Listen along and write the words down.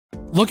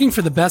Looking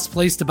for the best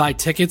place to buy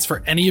tickets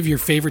for any of your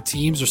favorite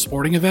teams or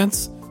sporting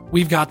events?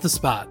 We've got the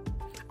spot.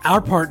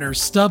 Our partner,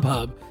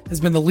 StubHub, has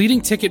been the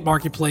leading ticket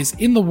marketplace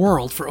in the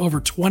world for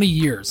over 20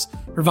 years,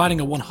 providing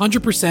a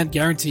 100%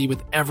 guarantee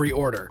with every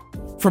order.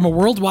 From a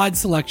worldwide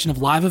selection of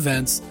live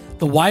events,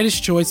 the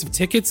widest choice of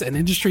tickets and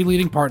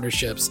industry-leading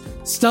partnerships,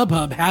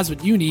 StubHub has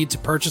what you need to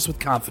purchase with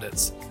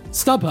confidence.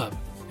 StubHub,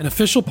 an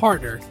official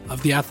partner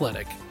of The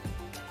Athletic.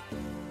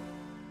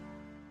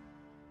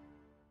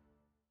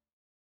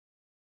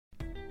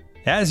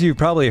 As you've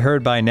probably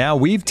heard by now,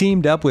 we've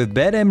teamed up with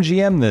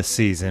BetMGM this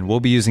season. We'll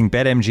be using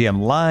BetMGM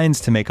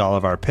lines to make all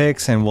of our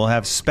picks, and we'll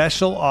have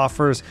special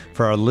offers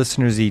for our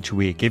listeners each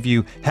week. If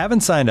you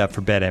haven't signed up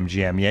for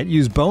BetMGM yet,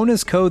 use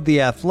bonus code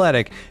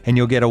TheAthletic, and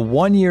you'll get a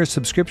 1-year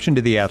subscription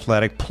to The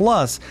Athletic,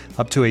 plus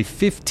up to a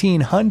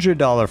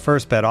 $1,500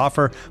 first bet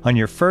offer on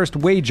your first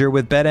wager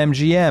with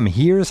BetMGM.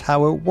 Here's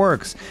how it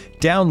works.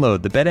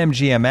 Download the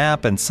BetMGM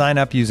app and sign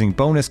up using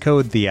bonus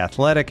code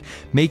TheAthletic.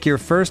 Make your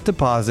first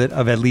deposit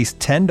of at least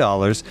 $10.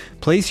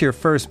 Place your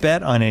first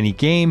bet on any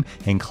game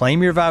and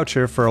claim your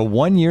voucher for a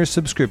 1-year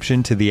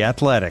subscription to The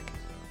Athletic.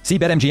 See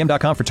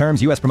BetMGM.com for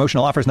terms. U.S.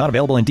 promotional offers not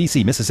available in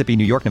D.C., Mississippi,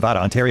 New York,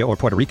 Nevada, Ontario, or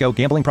Puerto Rico.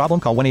 Gambling problem?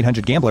 Call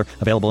 1-800-GAMBLER.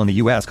 Available in the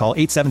U.S. Call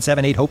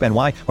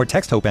 877-8-HOPE-NY or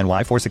text HOPE-NY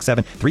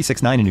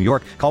 467-369 in New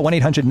York. Call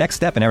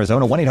 1-800-NEXT-STEP in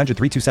Arizona.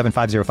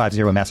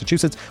 1-800-327-5050 in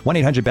Massachusetts.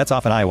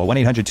 1-800-BETS-OFF in Iowa.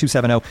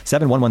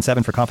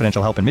 1-800-270-7117 for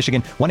confidential help in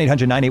Michigan.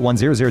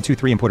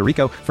 1-800-981-0023 in Puerto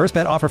Rico. First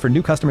bet offer for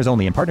new customers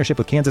only in partnership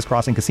with Kansas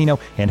Crossing Casino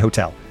and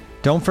Hotel.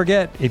 Don't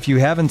forget, if you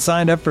haven't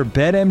signed up for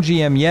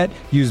BetMGM yet,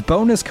 use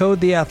bonus code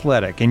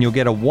TheAthletic, and you'll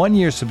get a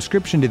 1-year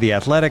subscription to The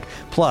Athletic,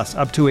 plus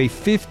up to a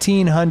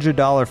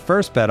 $1,500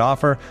 first bet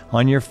offer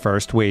on your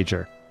first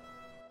wager.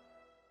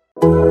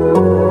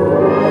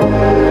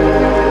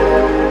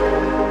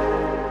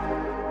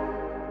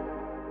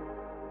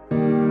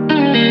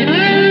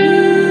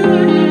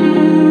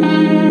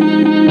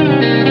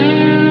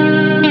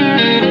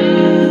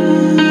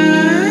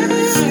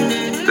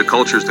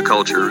 Culture is the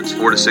culture. It's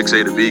 4 to 6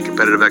 A to B,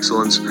 competitive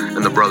excellence,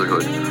 and the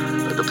brotherhood.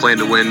 The plan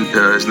to win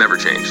has never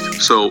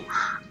changed. So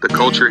the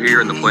culture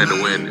here and the plan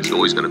to win is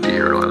always going to be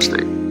here at Ohio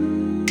State.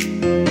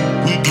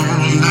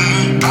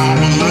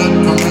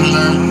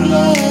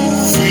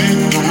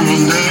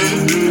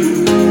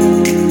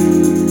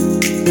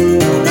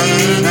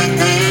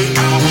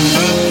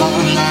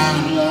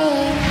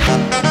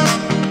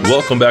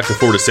 Welcome back to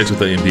 4 to 6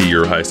 with A&B,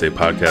 your Ohio State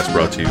podcast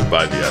brought to you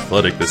by The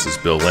Athletic. This is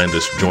Bill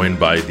Landis, joined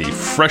by the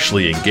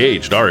freshly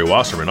engaged Ari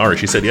Wasserman. Ari,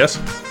 she said yes?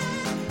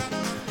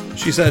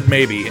 She said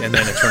maybe, and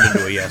then it turned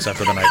into a yes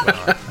after the night went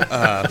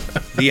on.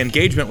 The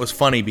engagement was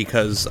funny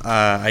because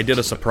I did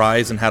a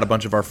surprise and had a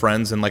bunch of our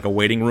friends in like a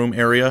waiting room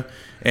area,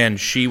 and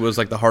she was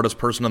like the hardest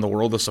person in the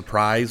world to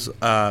surprise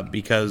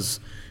because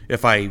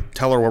if I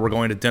tell her where we're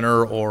going to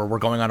dinner or we're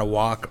going on a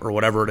walk or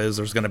whatever it is,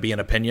 there's going to be an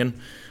opinion.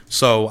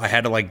 So I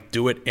had to like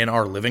do it in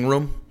our living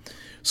room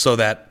so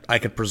that I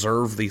could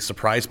preserve the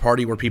surprise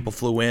party where people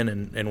flew in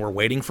and were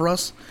waiting for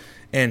us.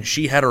 And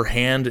she had her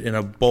hand in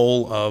a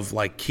bowl of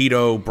like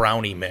keto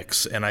brownie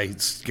mix, and I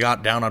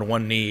got down on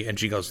one knee, and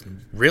she goes,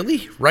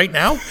 "Really? Right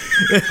now?"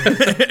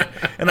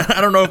 And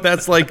I don't know if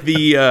that's like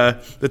the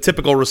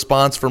typical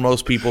response for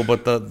most people,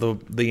 but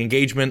the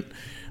engagement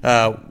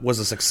was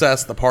a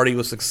success. The party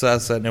was a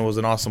success, and it was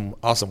an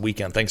awesome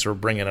weekend. Thanks for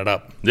bringing it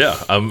up. Yeah,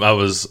 I knew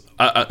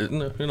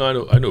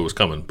it was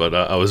coming, but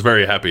I was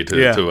very happy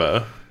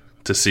to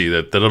see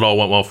that it all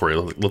went well for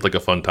you. It looked like a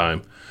fun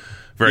time.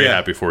 Very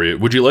happy for you.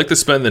 Would you like to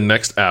spend the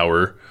next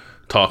hour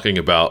talking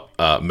about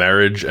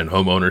marriage and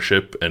home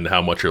ownership and how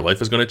much your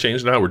life is going to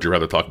change now, or would you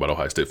rather talk about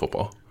Ohio State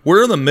football?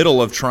 We're in the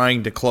middle of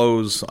trying to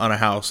close on a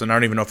house, and I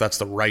don't even know if that's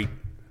the right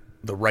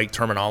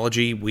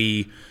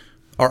terminology.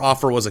 Our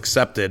offer was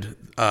accepted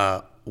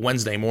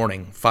Wednesday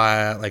morning,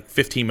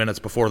 15 minutes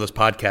before this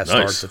podcast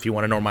starts, if you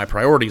want to know where my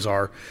priorities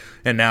are.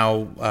 And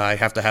now I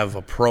have to have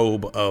a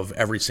probe of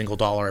every single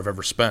dollar I've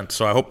ever spent.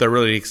 So I hope they're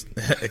really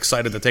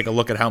excited to take a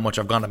look at how much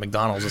I've gone to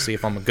McDonald's to see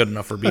if I'm good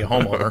enough to be a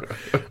homeowner.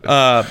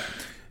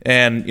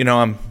 And,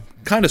 I'm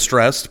kind of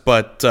stressed,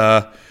 but,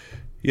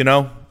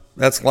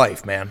 that's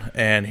life, man.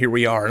 And here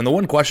we are. And the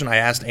one question I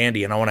asked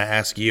Andy, and I want to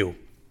ask you,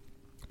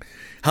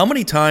 how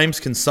many times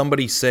can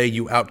somebody say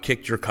you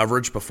outkicked your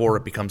coverage before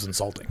it becomes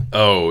insulting?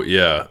 Oh,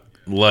 yeah.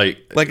 Like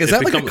is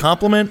that like a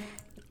compliment?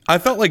 I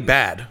felt like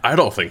bad. I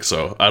don't think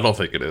so. I don't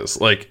think it is.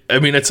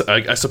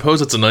 I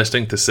suppose it's a nice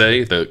thing to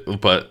say,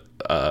 but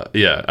I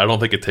don't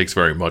think it takes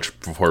very much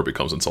before it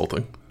becomes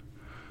insulting.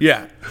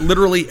 Yeah,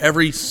 literally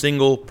every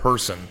single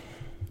person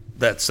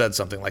that said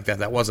something like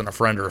that wasn't a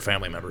friend or a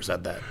family member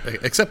said that,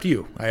 except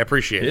you. I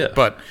appreciate it.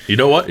 But you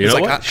know what?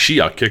 She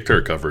outkicked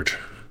her coverage.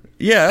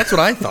 Yeah, that's what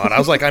I thought. I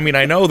was like, I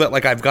know that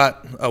I've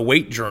got a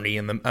weight journey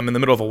and I'm in the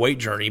middle of a weight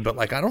journey, but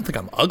I don't think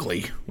I'm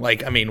ugly.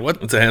 What?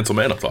 It's a handsome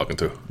man I'm talking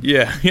to.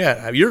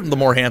 Yeah. You're the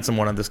more handsome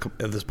one of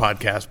this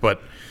podcast,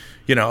 but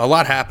a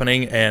lot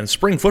happening, and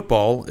spring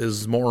football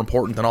is more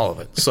important than all of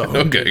it. So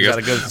okay, I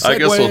guess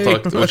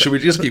we'll talk. Should we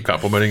just keep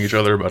complimenting each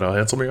other about how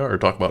handsome we are, or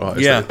talk about Ohio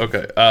State?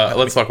 Okay,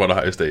 let's talk about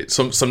Ohio State.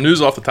 Some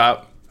news off the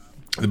top.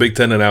 The Big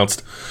Ten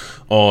announced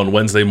on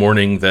Wednesday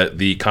morning that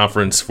the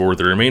conference for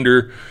the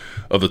remainder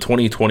of the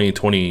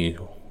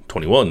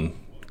 2020-2021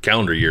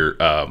 calendar year,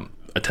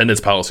 attendance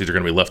policies are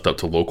going to be left up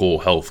to local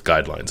health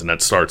guidelines. And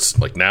that starts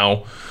like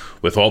now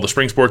with all the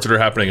spring sports that are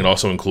happening, and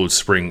also includes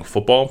spring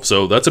football.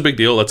 So that's a big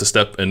deal. That's a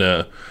step in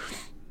a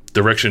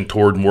direction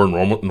toward more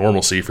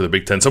normalcy for the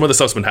Big Ten. Some of the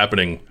stuff's been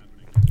happening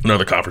in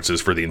other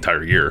conferences for the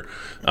entire year,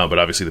 but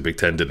obviously the Big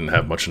Ten didn't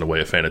have much in the way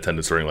of fan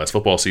attendance during last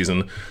football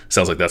season.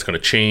 Sounds like that's going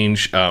to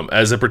change.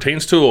 As it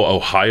pertains to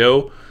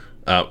Ohio,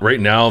 right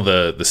now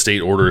the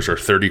state orders are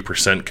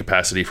 30%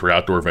 capacity for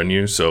outdoor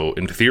venues. So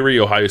in theory,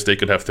 Ohio State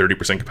could have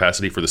 30%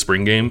 capacity for the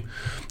spring game.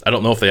 I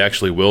don't know if they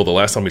actually will. The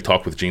last time we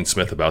talked with Gene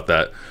Smith about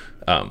that,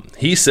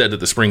 he said that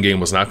the spring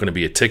game was not going to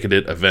be a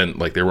ticketed event.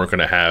 Like they weren't going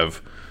to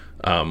have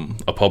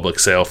a public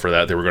sale for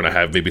that. They were going to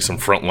have maybe some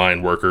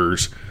frontline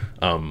workers,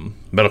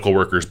 medical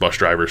workers, bus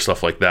drivers,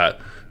 stuff like that,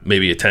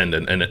 maybe attend,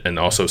 and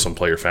also some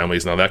player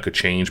families. Now that could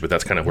change, but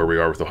that's kind of where we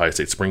are with Ohio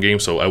State spring game.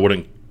 So I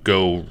wouldn't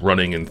go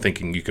running and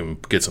thinking you can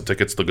get some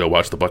tickets to go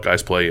watch the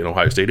Buckeyes play in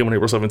Ohio Stadium on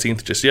April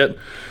 17th just yet.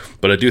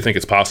 But I do think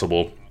it's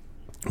possible.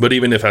 But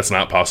even if that's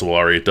not possible,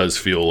 Ari, it does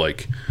feel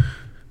like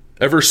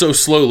ever so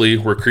slowly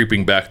we're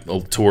creeping back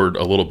toward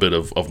a little bit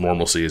of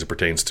normalcy as it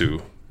pertains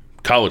to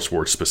college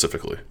sports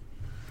specifically.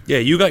 Yeah,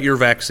 you got your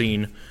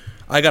vaccine.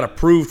 I got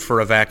approved for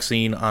a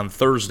vaccine on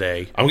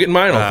Thursday. I'm getting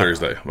mine on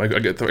Thursday. I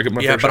get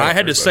my yeah, first but shot I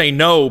had to Thursday. say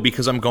no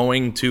because I'm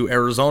going to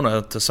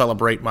Arizona to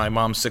celebrate my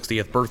mom's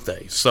 60th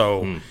birthday.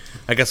 So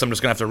I guess I'm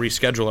just going to have to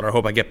reschedule it. I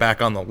hope I get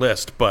back on the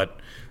list. But,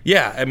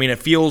 yeah, I mean, it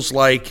feels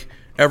like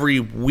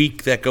every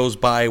week that goes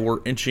by we're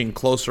inching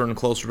closer and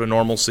closer to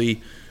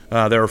normalcy.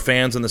 There are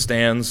fans in the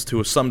stands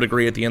to some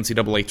degree at the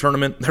NCAA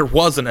tournament. There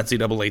was an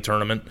NCAA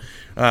tournament.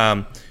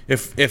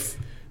 If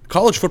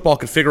college football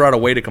could figure out a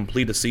way to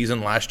complete a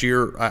season last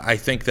year, I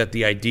think that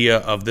the idea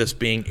of this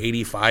being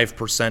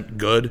 85%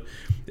 good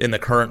in the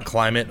current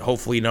climate,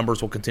 hopefully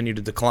numbers will continue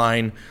to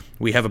decline.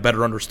 We have a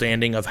better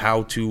understanding of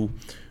how to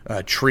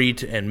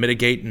treat and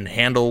mitigate and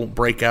handle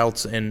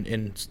breakouts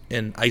in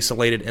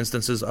isolated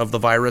instances of the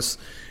virus.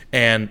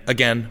 And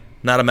again,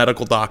 not a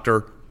medical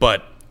doctor,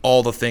 but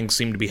all the things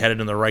seem to be headed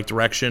in the right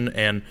direction.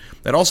 And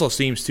it also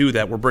seems, too,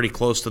 that we're pretty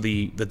close to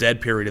the dead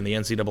period in the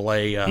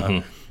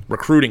NCAA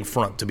recruiting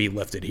front to be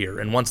lifted here.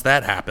 And once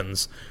that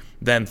happens,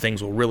 then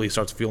things will really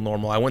start to feel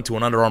normal. I went to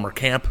an Under Armour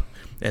camp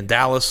in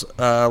Dallas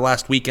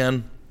last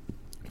weekend,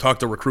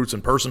 talked to recruits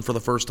in person for the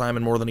first time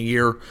in more than a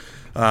year,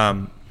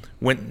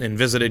 went and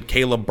visited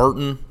Caleb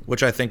Burton,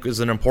 which I think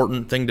is an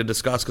important thing to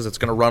discuss because it's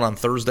going to run on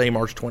Thursday,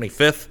 March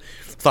 25th.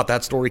 Thought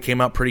that story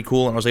came out pretty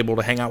cool, and I was able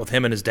to hang out with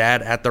him and his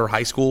dad at their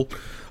high school.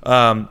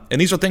 And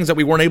these are things that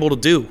we weren't able to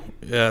do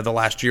the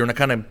last year, and it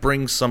kind of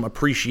brings some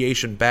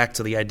appreciation back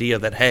to the idea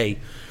that, hey,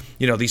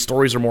 you know, these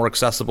stories are more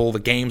accessible, the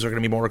games are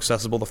going to be more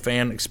accessible, the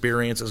fan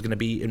experience is going to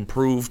be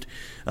improved,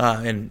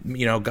 and,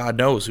 you know, God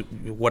knows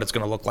what it's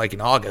going to look like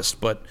in August.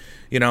 But,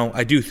 you know,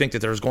 I do think that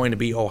there's going to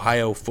be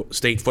Ohio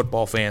State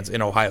football fans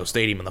in Ohio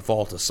Stadium in the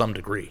fall to some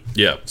degree.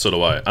 Yeah, so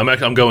do I.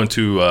 I'm going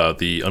to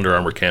the Under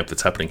Armour camp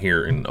that's happening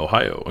here in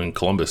Ohio, in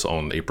Columbus,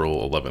 on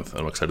April 11th.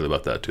 I'm excited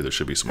about that, too. There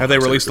should be some. Have they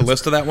released a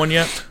list of that one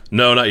yet?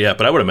 No, not yet,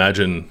 but I would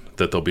imagine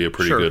that there'll be a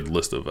pretty good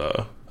list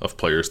of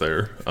players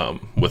there,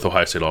 with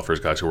Ohio State offers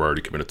guys who are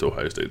already committed to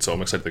Ohio State. So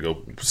I'm excited to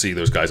go see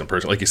those guys in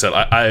person. Like you said,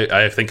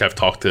 I think I've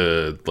talked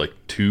to like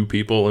 2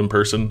 people in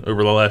person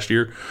over the last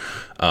year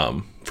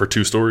for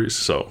 2 stories.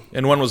 So,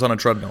 and one was on a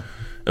treadmill.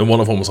 And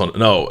one of them was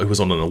it was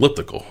on an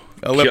elliptical.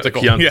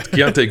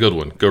 Keontae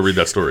Goodwin. Go read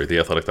that story,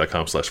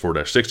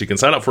 theathletic.com/4-6. You can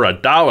sign up for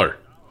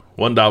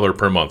 $1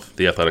 per month,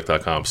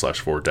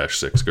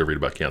 theathletic.com/4-6. Go read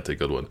about Keontae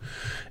Goodwin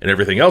and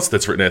everything else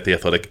that's written at The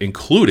Athletic,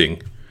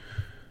 including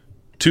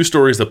 2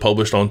 stories that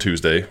published on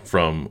Tuesday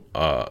from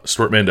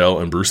Stuart Mandel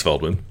and Bruce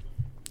Feldman,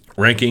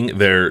 ranking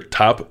their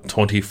top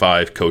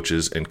 25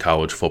 coaches in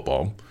college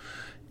football.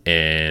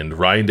 And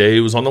Ryan Day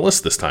was on the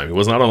list this time. He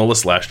was not on the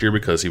list last year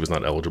because he was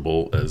not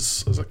eligible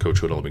as a coach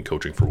who had only been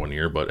coaching for 1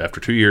 year. But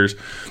after 2 years,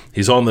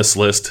 he's on this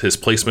list. His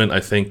placement, I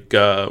think,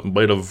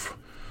 might have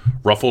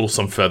ruffled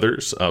some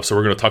feathers. So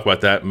we're going to talk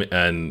about that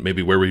and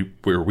maybe where we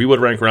would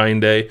rank Ryan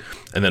Day.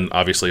 And then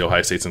obviously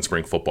Ohio State's in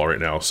spring football right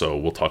now. So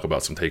we'll talk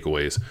about some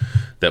takeaways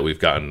that we've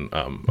gotten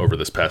over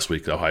this past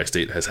week. Ohio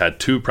State has had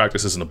 2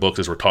 practices in the books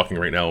as we're talking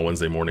right now on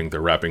Wednesday morning.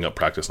 They're wrapping up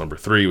practice number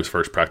 3. It was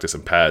first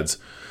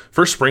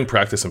spring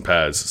practice in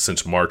pads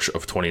since March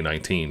of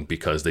 2019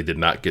 because they did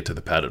not get to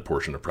the padded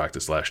portion of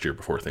practice last year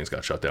before things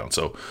got shut down.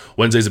 So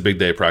Wednesday's a big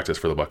day of practice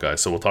for the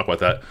Buckeyes. So we'll talk about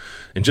that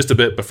in just a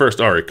bit. But first,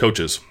 all right,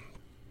 coaches.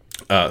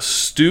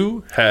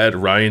 Stu had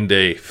Ryan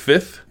Day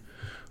 5th.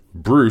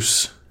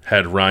 Bruce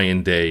had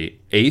Ryan Day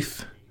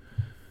 8th.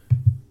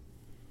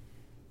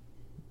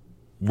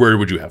 Where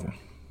would you have him?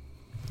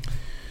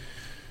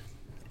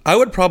 I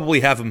would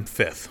probably have him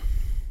 5th.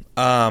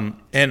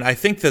 And I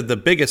think that the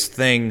biggest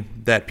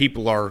thing that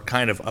people are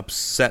kind of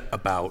upset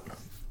about,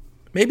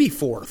 maybe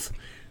 4th,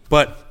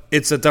 but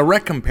it's a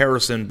direct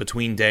comparison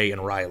between Day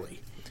and Riley.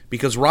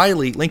 Because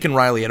Lincoln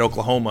Riley at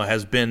Oklahoma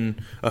has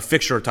been a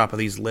fixture atop of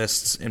these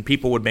lists, and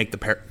people would make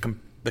the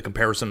the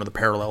comparison or the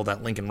parallel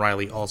that Lincoln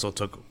Riley also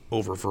took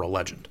over for a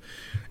legend.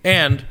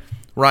 And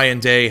Ryan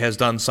Day has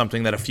done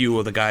something that a few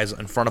of the guys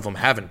in front of him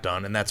haven't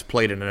done, and that's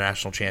played in a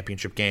national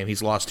championship game.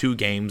 He's lost 2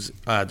 games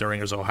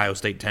during his Ohio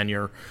State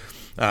tenure.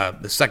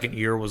 The second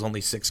year was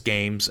only 6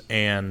 games,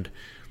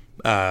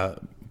 but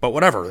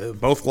whatever.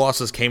 Both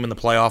losses came in the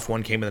playoff.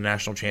 One came in the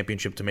national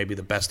championship to maybe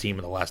the best team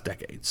in the last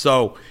decade.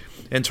 So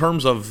in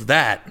terms of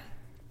that,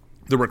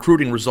 the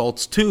recruiting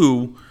results,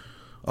 too,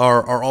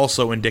 are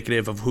also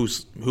indicative of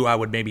who I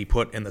would maybe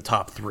put in the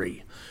top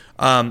 3.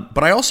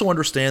 But I also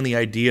understand the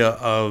idea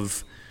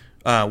of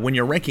when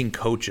you're ranking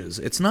coaches,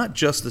 it's not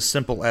just as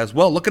simple as,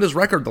 well, look at his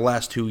record the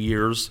last 2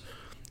 years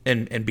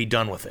and be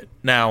done with it.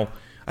 Now,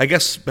 I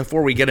guess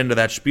before we get into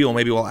that spiel,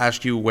 maybe we'll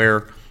ask you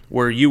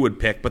where you would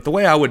pick. But the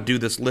way I would do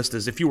this list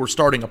is if you were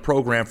starting a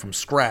program from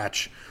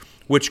scratch,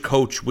 which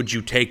coach would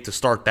you take to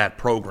start that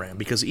program?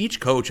 Because each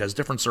coach has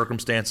different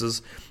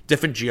circumstances,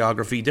 different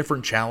geography,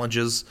 different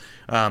challenges,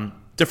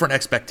 different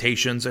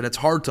expectations, and it's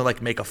hard to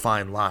make a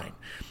fine line.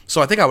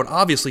 So I think I would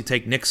obviously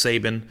take Nick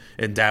Saban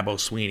and Dabo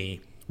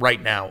Swinney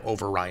right now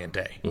over Ryan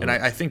Day. Mm-hmm. And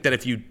I think that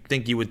if you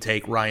think you would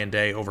take Ryan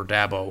Day over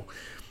Dabo,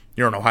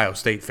 you're an Ohio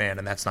State fan,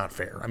 and that's not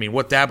fair. I mean,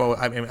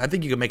 I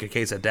think you could make a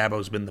case that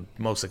Dabo's been the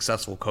most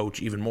successful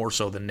coach, even more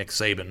so than Nick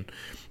Saban,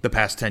 the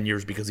past 10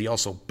 years, because he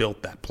also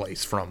built that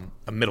place from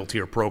a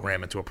middle-tier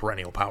program into a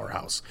perennial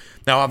powerhouse.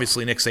 Now,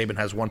 obviously, Nick Saban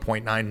has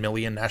 1.9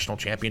 million national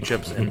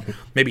championships, and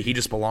maybe he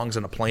just belongs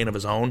in a plane of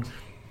his own.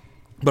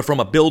 But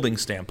from a building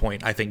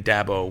standpoint, I think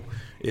Dabo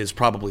is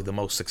probably the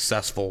most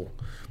successful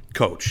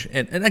coach.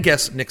 And I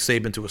guess Nick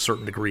Saban, to a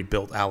certain degree,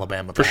 built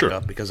Alabama back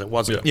up because it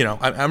wasn't,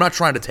 I'm not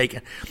trying to take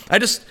it.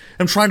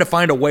 I'm trying to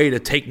find a way to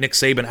take Nick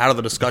Saban out of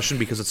the discussion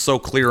because it's so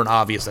clear and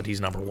obvious that he's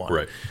number one.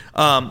 Right.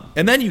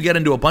 And then you get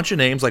into a bunch of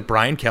names like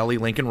Brian Kelly,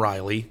 Lincoln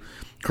Riley,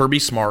 Kirby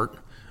Smart,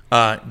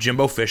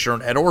 Jimbo Fisher,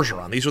 and Ed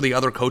Orgeron. These are the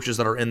other coaches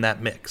that are in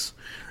that mix.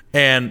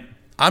 And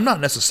I'm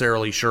not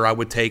necessarily sure I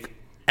would take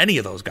any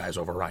of those guys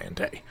over Ryan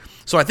Day.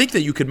 So I think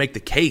that you could make the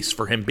case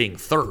for him being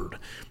third.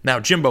 Now,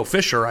 Jimbo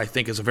Fisher, I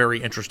think, is a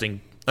very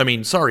interesting –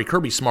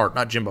 Kirby Smart,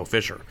 not Jimbo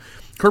Fisher.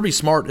 Kirby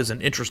Smart is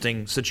an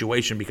interesting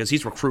situation because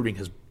he's recruiting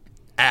his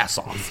ass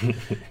off.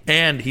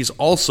 And he's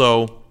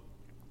also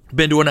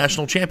been to a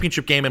national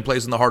championship game and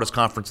plays in the hardest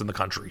conference in the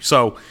country.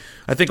 So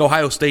I think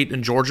Ohio State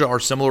and Georgia are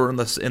similar in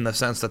the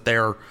sense that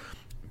they're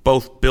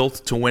both built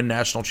to win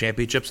national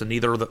championships, and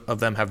neither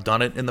of them have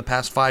done it in the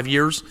past 5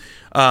 years.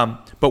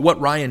 But what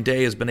Ryan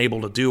Day has been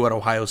able to do at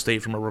Ohio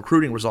State from a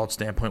recruiting results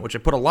standpoint, which I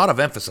put a lot of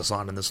emphasis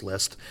on in this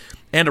list,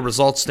 and a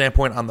results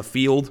standpoint on the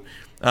field,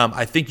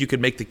 I think you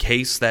could make the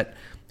case that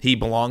he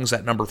belongs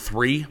at number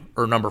 3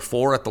 or number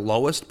 4 at the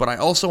lowest, but I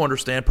also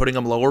understand putting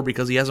him lower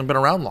because he hasn't been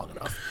around long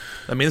enough.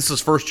 I mean, this is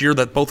his first year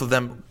that both of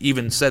them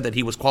even said that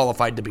he was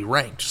qualified to be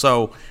ranked.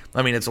 So,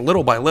 I mean, it's a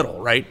little by little,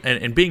 right?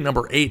 And being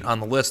number 8 on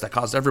the list, that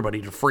caused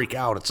everybody to freak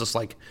out. It's just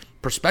like,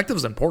 perspective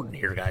is important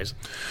here, guys.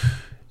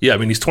 Yeah, I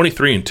mean, he's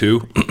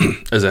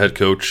 23-2 as a head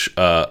coach,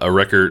 a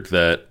record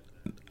that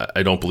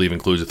I don't believe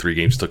includes the 3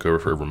 games he took over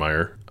for Urban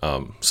Meyer.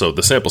 So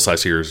the sample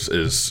size here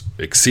is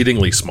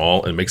exceedingly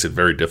small and makes it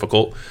very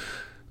difficult.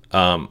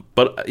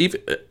 But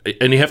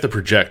you have to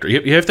project.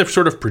 You have to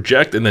sort of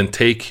project and then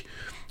take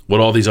what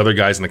all these other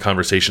guys in the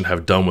conversation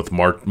have done with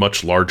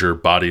much larger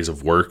bodies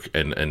of work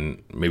and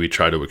maybe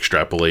try to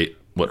extrapolate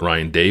what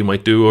Ryan Day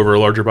might do over a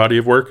larger body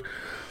of work.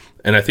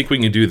 And I think we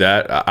can do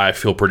that. I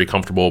feel pretty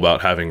comfortable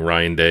about having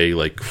Ryan Day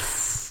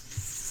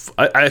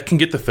I can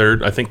get the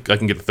third. I think I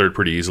can get the third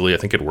pretty easily. I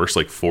think it works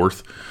like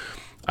 4th.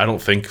 I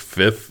don't think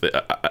 5th.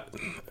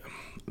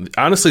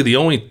 Honestly, the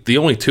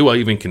only 2 I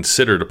even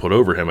consider to put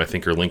over him, I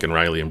think, are Lincoln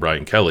Riley and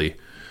Brian Kelly.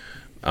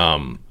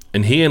 And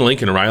he and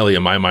Lincoln Riley,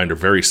 in my mind, are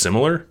very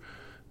similar.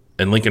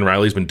 And Lincoln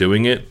Riley's been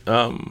doing it,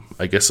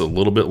 I guess, a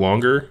little bit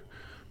longer.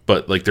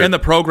 But and the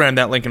program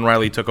that Lincoln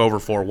Riley took over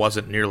for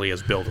wasn't nearly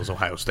as built as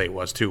Ohio State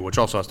was, too, which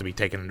also has to be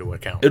taken into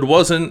account. It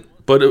wasn't,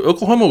 but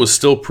Oklahoma was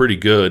still pretty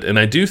good. And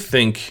I do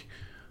think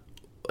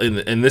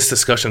in this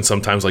discussion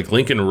sometimes,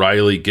 Lincoln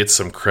Riley gets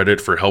some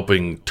credit for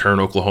helping turn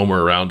Oklahoma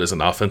around as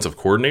an offensive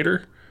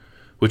coordinator,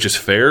 which is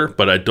fair,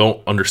 but I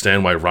don't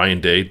understand why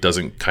Ryan Day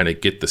doesn't kind of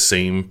get the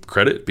same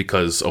credit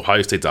because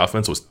Ohio State's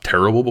offense was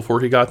terrible before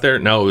he got there.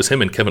 Now, it was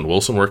him and Kevin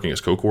Wilson working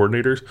as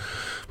co-coordinators,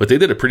 but they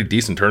did a pretty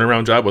decent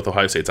turnaround job with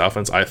Ohio State's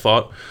offense, I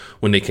thought,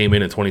 when they came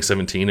in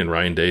 2017, and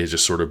Ryan Day has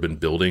just sort of been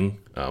building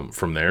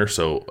from there.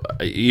 So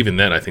even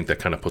then, I think that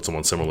kind of puts him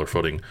on similar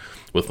footing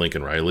with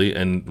Lincoln Riley.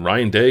 And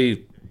Ryan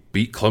Day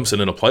beat Clemson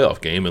in a playoff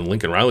game, and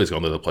Lincoln Riley's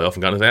gone to the playoff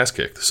and got his ass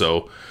kicked.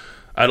 So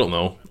I don't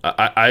know.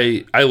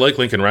 I like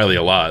Lincoln Riley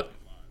a lot.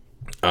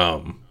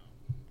 I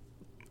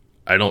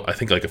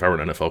think if I were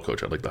an NFL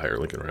coach, I'd like to hire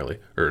Lincoln Riley,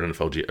 or an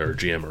NFL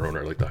GM or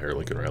owner, I'd like to hire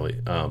Lincoln Riley.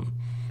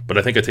 But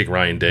I think I take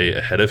Ryan Day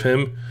ahead of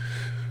him.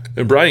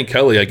 And Brian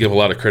Kelly, I give a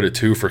lot of credit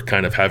too for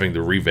kind of having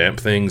to revamp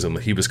things, and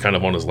he was kind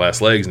of on his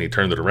last legs, and he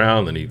turned it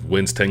around, and he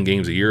wins 10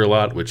 games a year a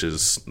lot, which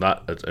is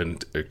not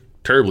a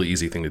terribly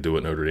easy thing to do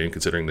at Notre Dame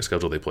considering the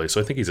schedule they play. So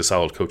I think he's a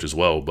solid coach as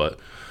well, but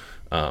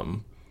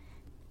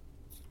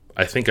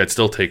I think I'd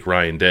still take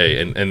Ryan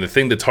Day. And the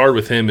thing that's hard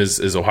with him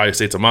is Ohio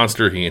State's a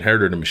monster. He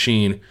inherited a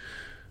machine.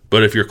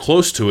 But if you're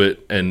close to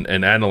it and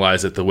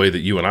analyze it the way that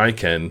you and I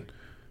can,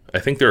 I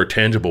think there are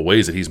tangible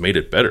ways that he's made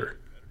it better.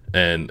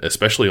 And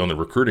especially on the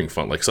recruiting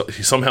front. Like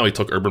somehow he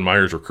took Urban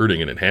Meyer's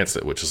recruiting and enhanced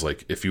it, which is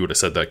like, if you would have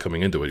said that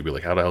coming into it, you'd be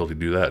like, how the hell did he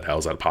do that? How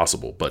is that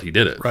possible? But he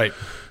did it. Right.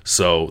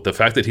 So the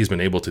fact that he's been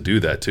able to do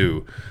that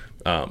too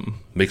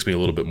makes me a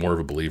little bit more of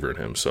a believer in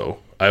him. So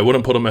I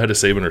wouldn't put him ahead of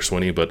Saban or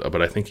Swinney,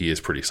 but I think he is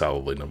pretty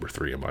solidly number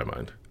 3 in my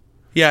mind.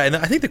 Yeah, and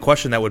I think the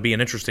question that would be an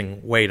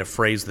interesting way to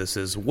phrase this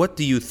is, what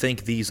do you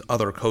think these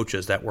other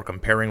coaches that we're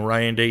comparing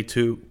Ryan Day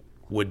to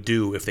would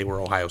do if they were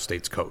Ohio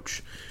State's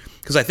coach?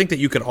 Because I think that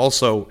you could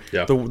also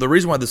the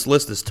reason why this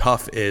list is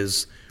tough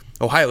is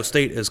Ohio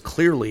State is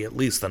clearly at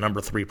least the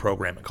number 3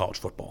 program in college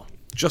football,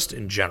 just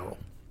in general.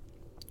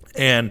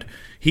 And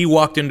he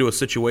walked into a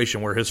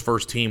situation where his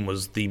first team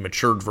was the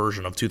matured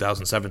version of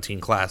 2017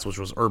 class, which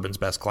was Urban's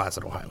best class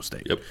at Ohio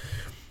State. Yep.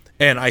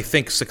 And I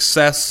think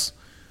success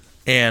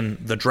and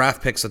the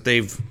draft picks that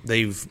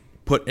they've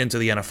put into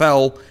the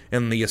NFL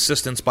and the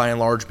assistants by and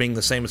large being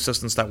the same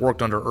assistants that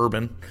worked under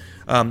Urban,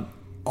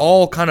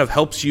 all kind of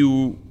helps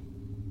you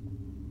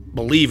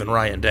believe in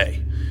Ryan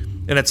Day.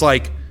 And it's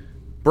like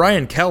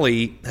Brian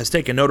Kelly has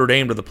taken Notre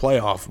Dame to the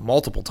playoff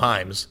multiple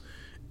times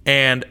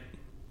and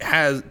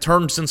has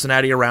turned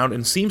Cincinnati around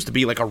and seems to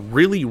be like a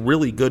really,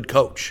 really good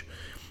coach.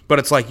 But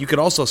it's like you could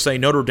also say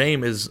Notre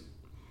Dame is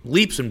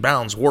leaps and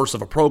bounds worse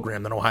of a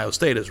program than Ohio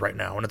State is right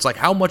now. And it's like,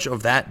 how much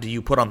of that do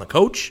you put on the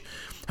coach?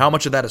 How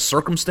much of that is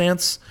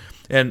circumstance?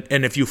 And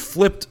if you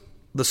flipped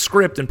the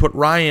script and put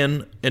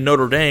Ryan in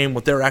Notre Dame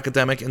with their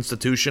academic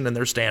institution and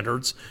their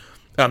standards,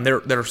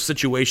 their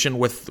situation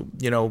with,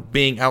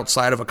 being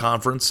outside of a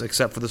conference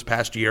except for this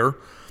past year,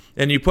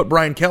 and you put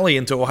Brian Kelly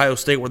into Ohio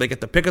State where they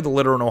get the pick of the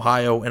litter in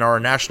Ohio and are a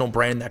national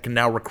brand that can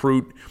now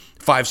recruit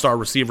 5-star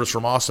receivers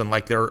from Austin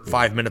like they're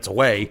 5 minutes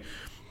away.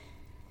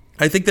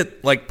 I think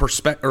that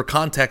perspective or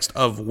context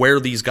of where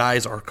these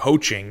guys are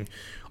coaching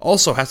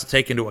also has to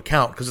take into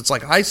account, because it's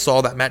like I saw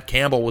that Matt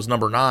Campbell was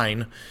number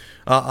 9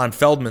 on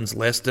Feldman's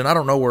list, and I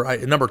don't know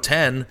number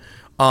 10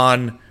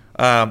 on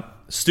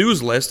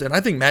Stu's list, and I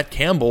think Matt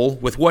Campbell,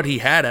 with what he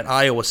had at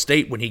Iowa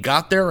State when he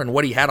got there and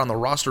what he had on the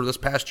roster this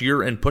past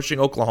year and pushing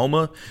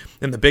Oklahoma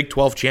in the Big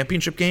 12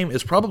 championship game,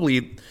 is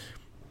probably,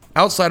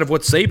 outside of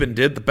what Saban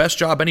did, the best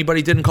job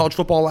anybody did in college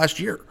football last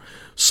year.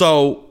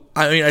 So,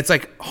 I mean, it's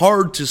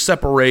hard to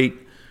separate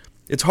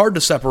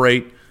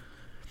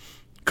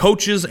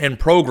coaches and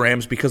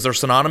programs because they're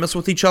synonymous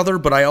with each other,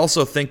 but I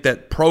also think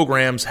that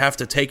programs have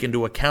to take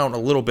into account a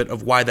little bit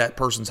of why that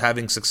person's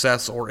having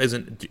success or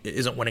isn't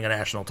winning a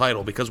national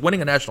title, because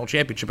winning a national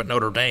championship at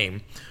Notre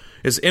Dame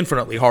is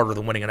infinitely harder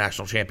than winning a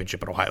national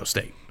championship at Ohio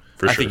State.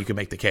 I think you can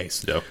make the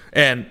case. Yep.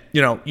 And,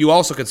 you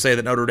also could say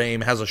that Notre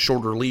Dame has a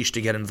shorter leash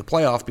to get into the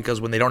playoff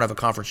because when they don't have a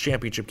conference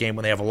championship game,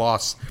 when they have a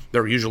loss,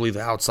 they're usually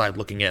the outside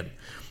looking in.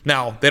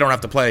 Now, they don't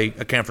have to play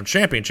a conference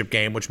championship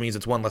game, which means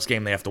it's one less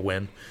game they have to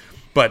win.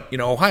 But,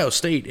 Ohio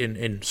State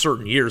in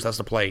certain years has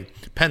to play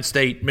Penn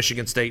State,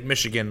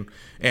 Michigan,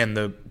 and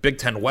the Big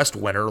Ten West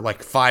winner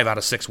 5 out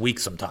of 6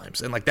 weeks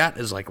sometimes. And that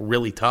is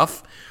really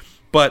tough.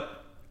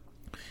 But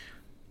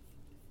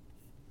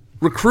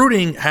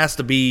recruiting has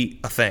to be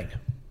a thing.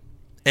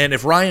 And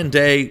if Ryan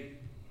Day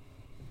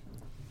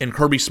and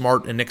Kirby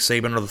Smart and Nick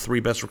Saban are the 3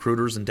 best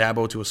recruiters, and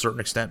Dabo to a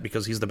certain extent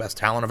because he's the best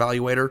talent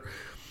evaluator,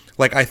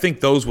 I think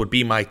those would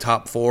be my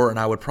top 4, and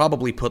I would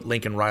probably put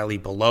Lincoln Riley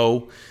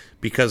below.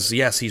 Because,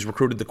 yes, he's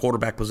recruited the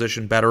quarterback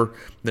position better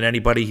than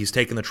anybody. He's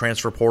taken the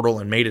transfer portal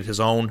and made it his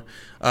own.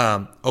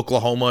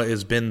 Oklahoma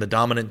has been the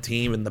dominant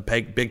team in the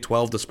Big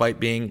 12 despite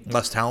being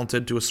less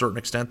talented to a certain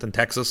extent than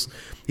Texas.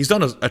 He's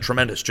done a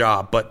tremendous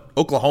job, but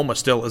Oklahoma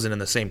still isn't in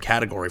the same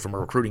category from a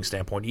recruiting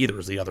standpoint either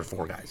as the other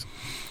 4 guys.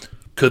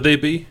 Could they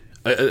be?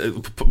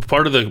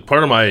 Part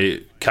of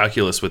my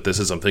calculus with this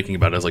is I'm thinking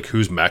about it as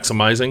who's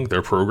maximizing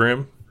their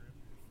program.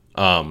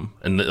 And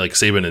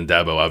Saban and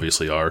Dabo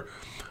obviously are.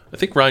 I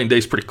think Ryan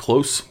Day's pretty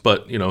close,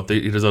 but they don't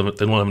have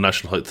a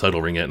national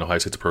title ring yet, and Ohio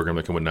State's a program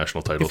that can win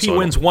national titles. If he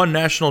wins one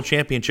national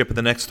championship in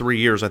the next 3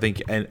 years, I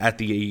think, and at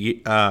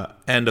the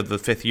end of the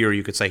 5th year,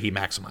 you could say he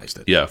maximized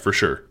it. Yeah, for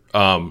sure.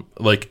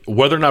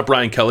 Whether or not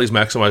Brian Kelly's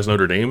maximized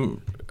Notre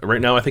Dame right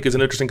now, I think is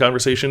an interesting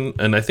conversation,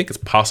 and I think it's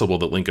possible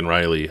that Lincoln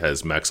Riley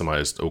has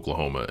maximized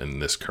Oklahoma in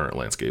this current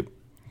landscape.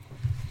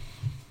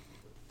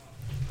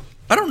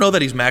 I don't know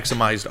that he's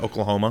maximized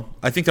Oklahoma.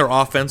 I think their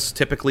offense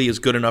typically is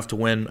good enough to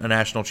win a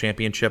national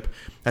championship.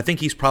 I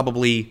think he's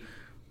probably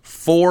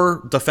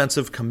 4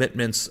 defensive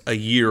commitments a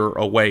year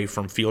away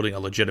from fielding a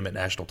legitimate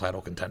national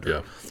title contender.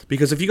 Yeah.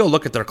 Because if you go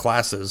look at their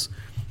classes,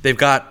 they've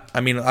got,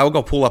 I'll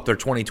go pull up their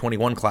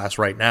 2021 class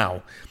right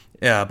now.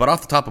 Yeah, but off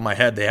the top of my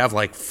head, they have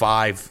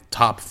 5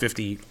 top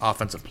 50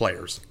 offensive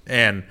players.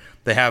 And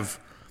they have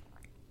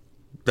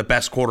the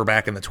best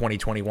quarterback in the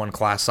 2021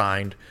 class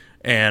signed.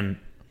 And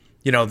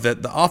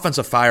the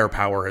offensive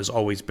firepower has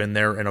always been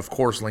there, and of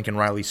course Lincoln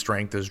Riley's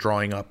strength is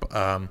drawing up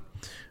an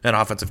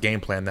offensive game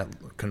plan that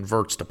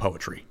converts to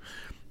poetry.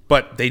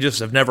 but they just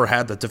have never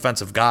had the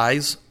defensive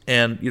guys.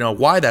 And,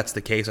 why that's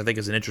the case, I think,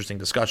 is an interesting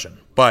discussion.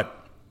 But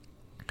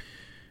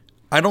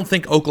I don't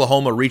think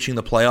Oklahoma reaching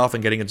the playoff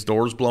and getting its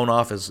doors blown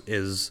off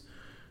is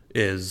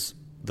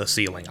the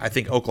ceiling. I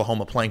think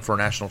Oklahoma playing for a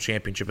national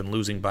championship and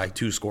losing by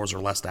 2 scores or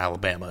less to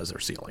Alabama is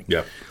their ceiling.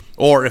 Yeah.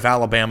 Or if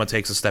Alabama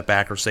takes a step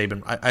back or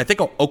Saban, I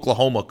think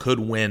Oklahoma could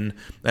win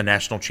a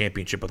national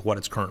championship with what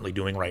it's currently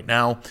doing right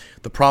now.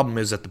 The problem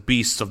is that the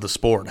beasts of the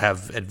sport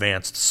have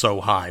advanced so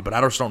high. But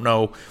I just don't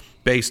know,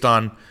 based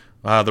on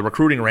the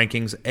recruiting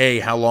rankings,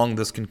 how long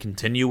this can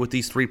continue with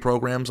these 3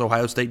 programs,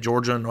 Ohio State,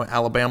 Georgia, and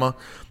Alabama,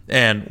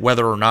 and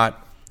whether or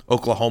not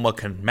Oklahoma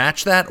can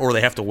match that or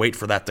they have to wait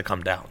for that to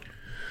come down.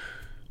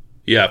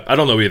 Yeah, I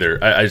don't know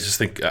either. I just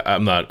think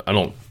I'm not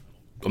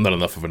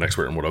enough of an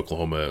expert in what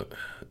Oklahoma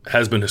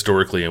has been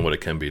historically and what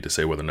it can be to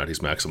say whether or not he's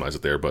maximized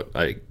it there. But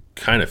I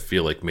kind of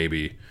feel like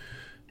maybe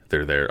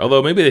they're there.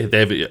 Although maybe they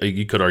have,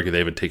 you could argue they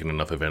haven't taken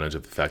enough advantage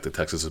of the fact that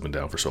Texas has been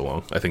down for so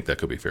long. I think that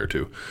could be fair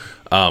too.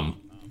 But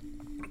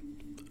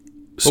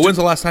when's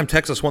the last time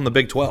Texas won the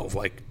Big 12?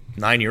 Like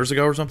 9 years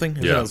ago or something?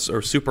 Yeah. Or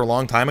a super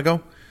long time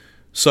ago?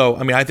 So,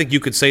 I mean, I think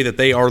you could say that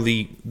they are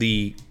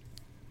the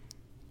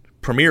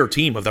premier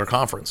team of their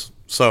conference.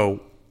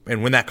 So,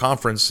 and when that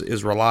conference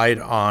is relied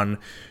on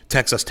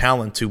Texas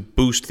talent to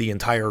boost the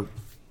entire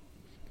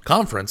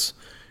conference,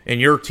 and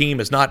your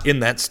team is not in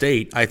that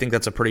state, I think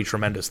that's a pretty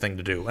tremendous thing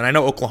to do. And I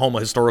know Oklahoma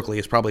historically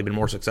has probably been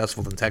more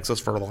successful than Texas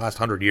for the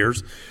last 100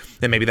 years,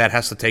 and maybe that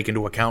has to take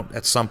into account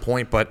at some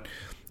point. But,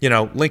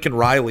 Lincoln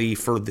Riley,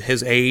 for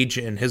his age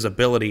and his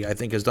ability, I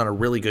think has done a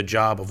really good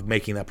job of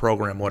making that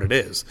program what it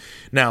is.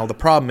 Now, the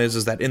problem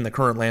is that in the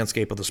current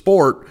landscape of the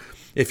sport,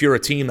 if you're a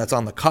team that's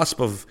on the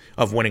cusp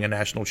of winning a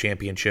national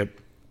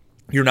championship,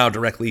 you're now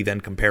directly then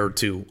compared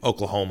to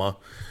Oklahoma,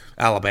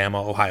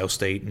 Alabama, Ohio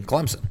State, and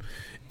Clemson.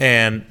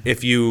 And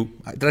if you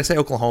 – did I say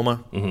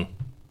Oklahoma? Mm-hmm.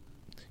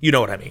 You know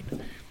what I mean.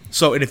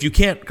 So, and if you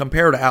can't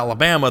compare to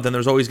Alabama, then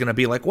there's always going to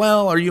be like,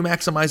 well, are you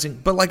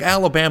maximizing? But like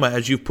Alabama,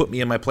 as you've put me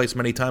in my place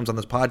many times on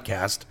this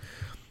podcast,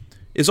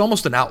 is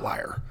almost an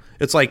outlier.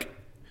 It's like,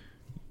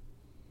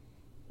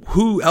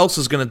 who else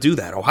is going to do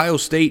that? Ohio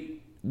State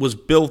was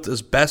built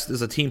as best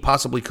as a team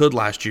possibly could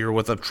last year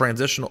with a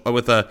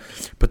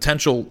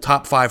potential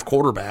top 5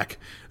 quarterback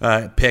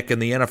pick in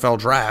the NFL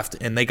draft,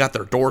 and they got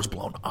their doors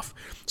blown off.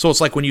 So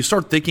it's like when you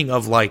start thinking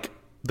of like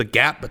the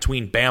gap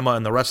between Bama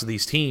and the rest of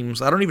these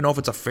teams, I don't even know if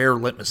it's a fair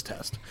litmus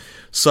test.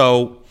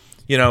 So,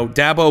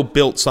 Dabo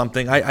built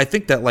something. I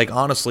think that, like,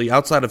 honestly,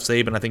 outside of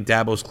Saban, I think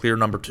Dabo's clear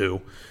number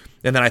 2.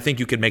 And then I think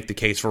you could make the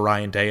case for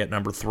Ryan Day at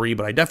number 3,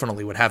 but I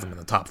definitely would have him in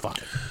the top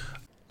 5.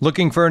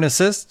 Looking for an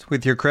assist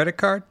with your credit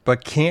card,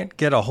 but can't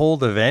get a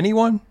hold of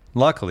anyone?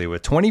 Luckily,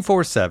 with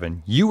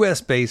 24/7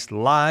 U.S.-based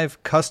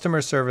live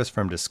customer service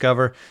from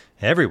Discover,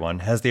 everyone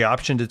has the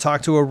option to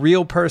talk to a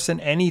real person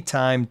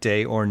anytime,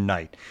 day or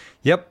night.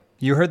 Yep,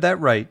 you heard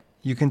that right.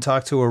 You can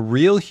talk to a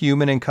real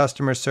human in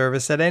customer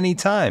service at any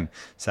time.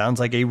 Sounds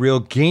like a real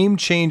game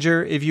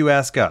changer if you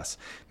ask us.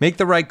 Make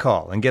the right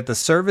call and get the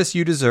service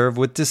you deserve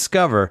with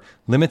Discover.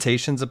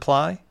 Limitations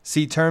apply.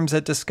 See terms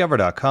at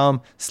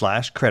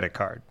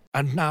discover.com/creditcard.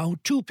 And now,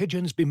 2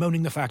 pigeons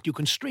bemoaning the fact you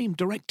can stream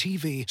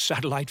DirecTV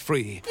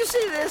satellite-free. You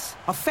see this?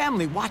 A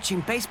family watching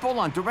baseball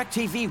on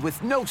DirecTV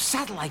with no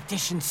satellite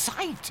dish in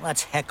sight.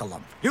 Let's heckle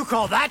them. You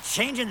call that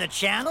changing the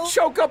channel?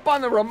 Choke up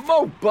on the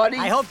remote, buddy.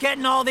 I hope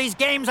getting all these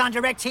games on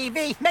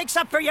DirecTV makes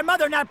up for your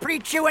mother not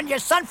pre-chewing your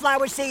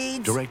sunflower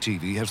seeds.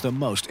 DirecTV has the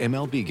most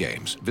MLB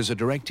games. Visit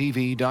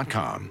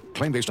DirecTV.com.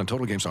 Claim based on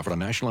total games offered on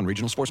national and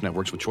regional sports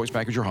networks with choice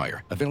package or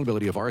higher.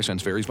 Availability of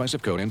RSNs varies by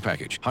zip code and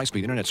package.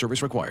 High-speed internet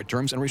service required.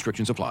 Terms and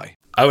restrictions apply.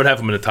 I would have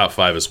him in the top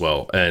 5 as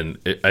well, and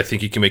I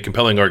think you can make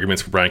compelling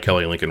arguments for Brian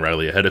Kelly and Lincoln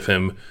Riley ahead of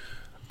him.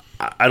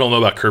 I don't know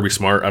about Kirby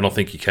Smart. I don't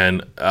think he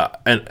can.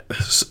 And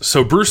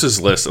so Bruce's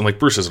list, and like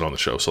Bruce isn't on the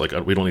show, so like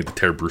we don't need to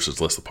tear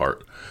Bruce's list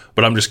apart.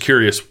 But I'm just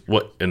curious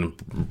what, and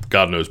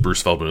God knows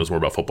Bruce Feldman knows more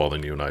about football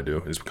than you and I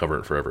do. He's been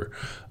covering it forever.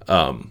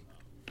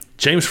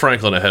 James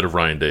Franklin ahead of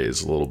Ryan Day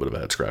is a little bit of a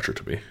head scratcher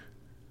to me.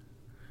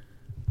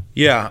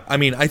 Yeah, I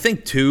mean, I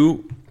think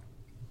too,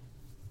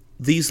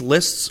 these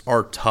lists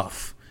are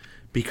tough.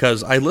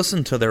 Because I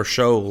listened to their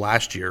show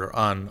last year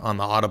on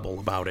the Audible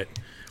about it,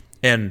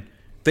 and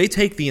they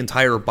take the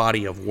entire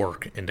body of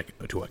work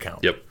into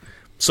account. Yep.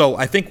 So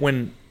I think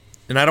and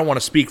I don't want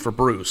to speak for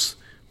Bruce,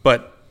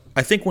 but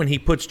I think when he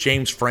puts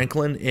James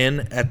Franklin in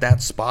at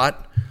that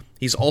spot,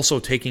 he's also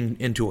taking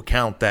into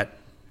account that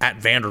at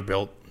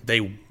Vanderbilt,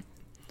 they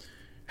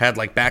had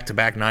like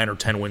back-to-back 9 or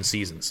 10 win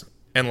seasons.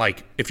 And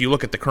like, if you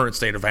look at the current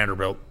state of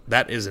Vanderbilt,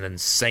 that is an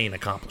insane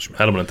accomplishment.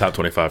 Had him in the top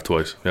 25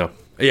 twice, yeah.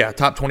 Yeah,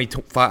 top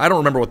 25. I don't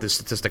remember what the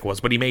statistic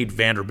was, but he made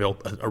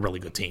Vanderbilt a really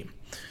good team.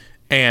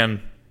 And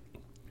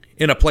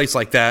in a place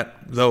like that,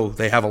 though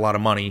they have a lot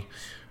of money,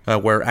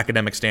 where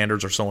academic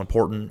standards are so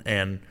important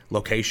and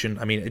location,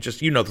 I mean, it just,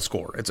 the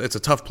score. It's a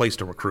tough place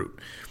to recruit.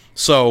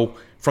 So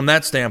from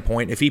that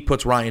standpoint, if he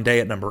puts Ryan Day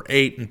at number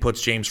 8 and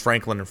puts James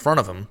Franklin in front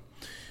of him,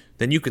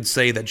 then you could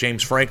say that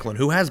James Franklin,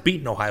 who has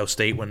beaten Ohio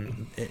State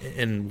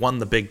and won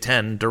the Big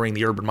Ten during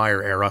the Urban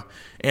Meyer era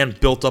and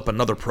built up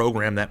another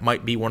program that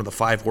might be one of the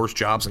 5 worst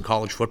jobs in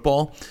college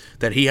football,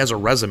 that he has a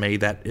resume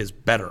that is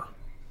better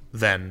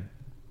than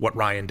what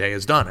Ryan Day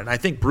has done. And I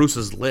think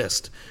Bruce's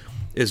list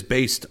is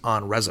based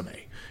on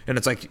resume. And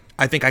it's like,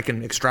 I think I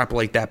can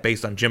extrapolate that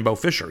based on Jimbo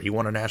Fisher. He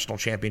won a national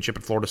championship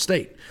at Florida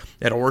State.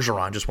 Ed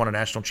Orgeron just won a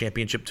national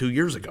championship 2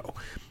 years ago.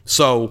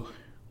 So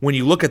when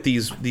you look at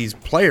these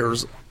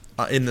players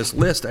in this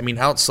list, I mean,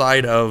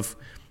 outside of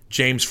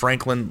James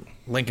Franklin,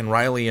 Lincoln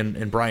Riley,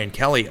 and Brian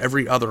Kelly,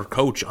 every other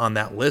coach on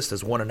that list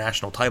has won a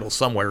national title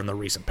somewhere in the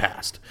recent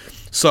past.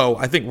 So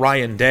I think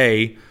Ryan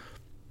Day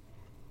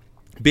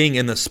being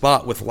in this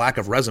spot with lack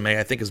of resume,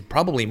 I think is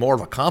probably more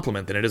of a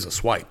compliment than it is a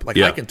swipe. Like,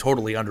 I can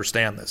totally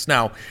understand this.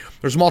 Now,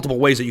 there's multiple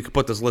ways that you could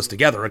put this list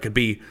together. It could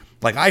be,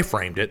 like I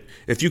framed it,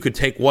 if you could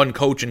take one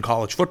coach in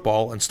college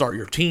football and start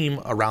your team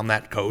around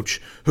that coach,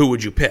 who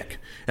would you pick?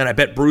 And I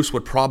bet Bruce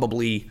would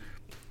probably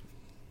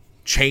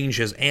change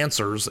his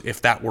answers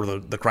if that were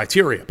the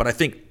criteria. But I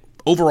think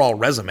overall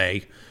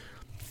resume,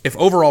 if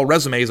overall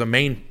resume is a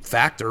main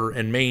factor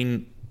and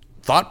main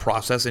thought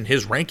process in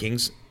his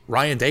rankings,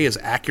 Ryan Day is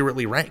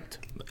accurately ranked.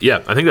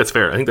 Yeah, I think that's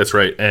fair. I think that's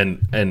right.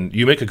 And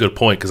you make a good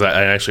point, because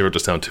I actually wrote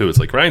this down too. It's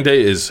like Ryan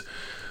Day has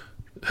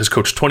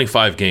coached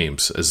 25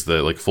 games as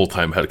the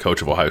full-time head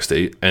coach of Ohio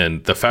State,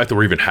 and the fact that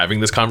we're even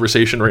having this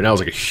conversation right now is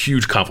like a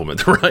huge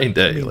compliment to Ryan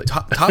Day. I mean,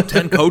 top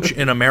 10 coach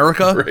in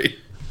America right.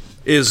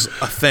 is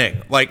a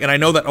thing. And I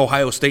know that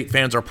Ohio State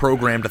fans are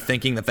programmed to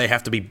thinking that they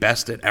have to be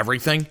best at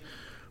everything,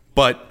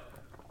 but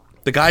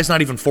the guy's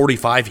not even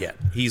 45 yet.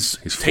 He's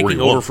taking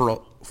 41. Over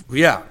for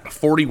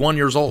 41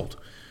 years old.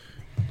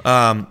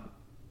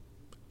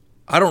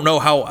 I don't know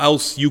how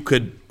else you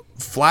could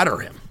flatter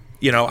him.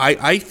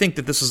 I think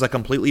that this is a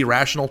completely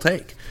rational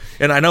take.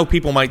 And I know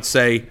people might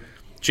say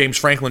James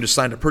Franklin just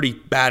signed a pretty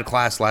bad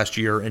class last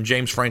year, and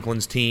James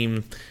Franklin's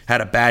team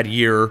had a bad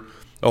year.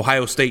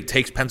 Ohio State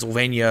takes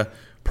Pennsylvania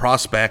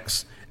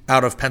prospects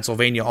out of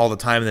Pennsylvania all the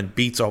time and then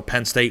beats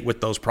Penn State with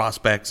those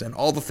prospects, and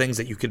all the things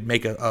that you could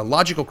make a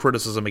logical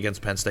criticism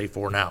against Penn State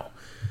for now.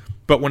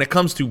 But when it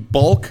comes to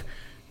bulk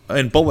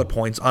and bullet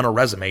points on a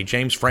resume,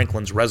 James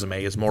Franklin's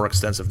resume is more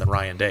extensive than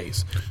Ryan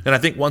Day's. And I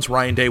think once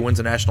Ryan Day wins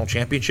a national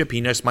championship, he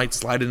just might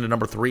slide into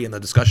number 3 and the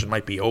discussion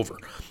might be over.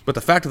 But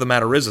the fact of the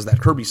matter is that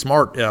Kirby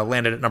Smart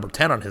landed at number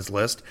 10 on his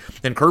list,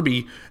 and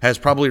Kirby has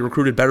probably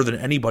recruited better than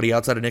anybody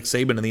outside of Nick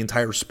Saban in the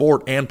entire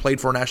sport and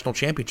played for a national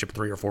championship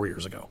 3 or 4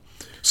 years ago.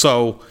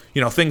 So,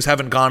 things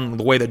haven't gone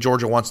the way that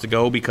Georgia wants to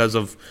go because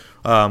of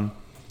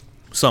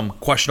some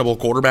questionable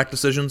quarterback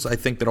decisions. I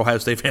think that Ohio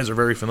State fans are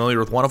very familiar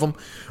with one of them.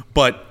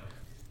 But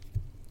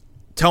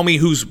tell me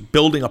who's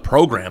building a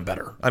program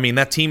better. I mean,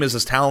 that team is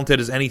as talented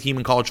as any team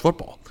in college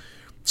football.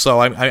 So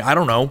I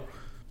don't know.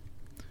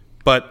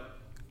 But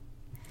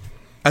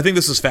I think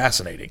this is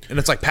fascinating. And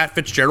it's like Pat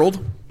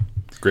Fitzgerald.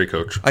 Great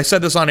coach. I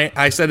said this on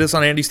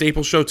Andy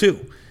Staples' show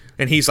too.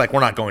 And he's like,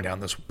 we're not going down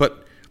this.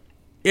 But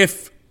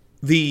if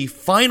the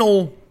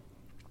final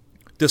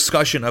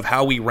discussion of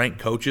how we rank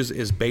coaches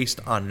is based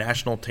on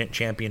national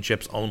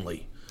championships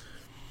only,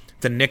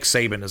 then Nick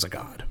Saban is a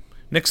god.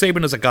 Nick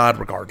Saban is a god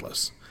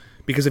regardless.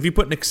 Because if you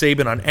put Nick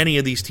Saban on any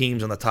of these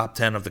teams in the top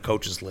 10 of the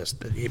coaches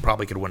list, he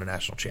probably could win a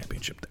national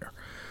championship there.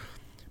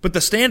 But the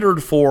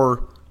standard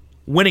for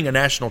winning a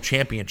national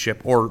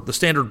championship, or the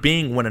standard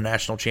being win a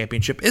national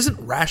championship, isn't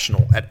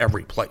rational at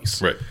every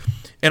place. Right.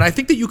 And I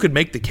think that you could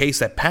make the case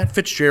that Pat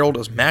Fitzgerald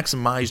has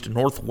maximized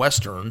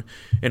Northwestern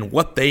and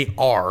what they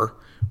are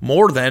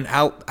more than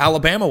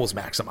Alabama was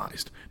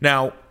maximized.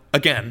 Now,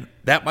 again,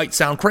 that might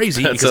sound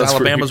crazy because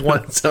Alabama's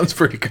won. That sounds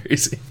pretty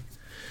crazy.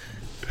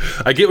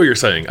 I get what you're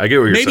saying.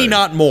 Maybe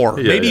not more.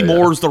 Maybe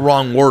more is the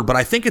wrong word, but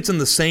I think it's in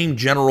the same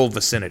general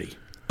vicinity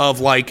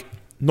of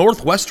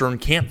Northwestern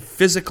can't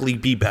physically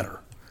be better.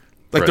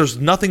 Right. There's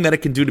nothing that it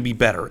can do to be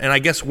better. And I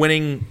guess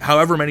winning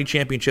however many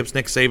championships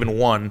Nick Saban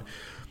won,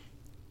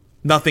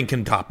 nothing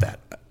can top that.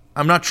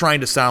 I'm not trying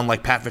to sound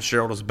like Pat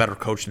Fitzgerald is a better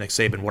coach than Nick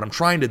Saban. What I'm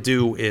trying to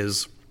do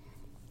is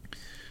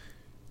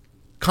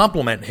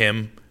compliment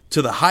him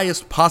to the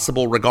highest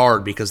possible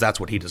regard because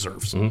that's what he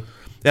deserves. Mm-hmm.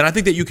 And I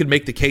think that you could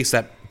make the case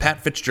that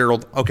Pat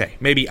Fitzgerald, okay,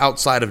 maybe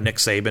outside of Nick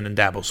Saban and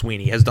Dabo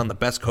Swinney, has done the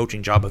best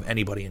coaching job of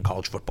anybody in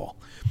college football.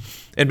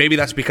 And maybe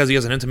that's because he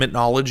has an intimate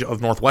knowledge of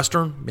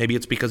Northwestern. Maybe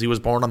it's because he was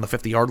born on the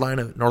 50-yard line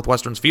at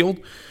Northwestern's field.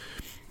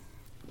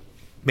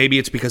 Maybe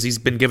it's because he's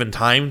been given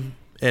time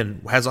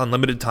and has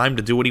unlimited time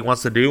to do what he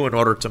wants to do in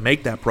order to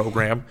make that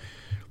program.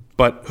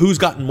 But who's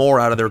gotten more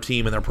out of their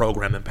team and their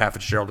program than Pat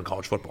Fitzgerald in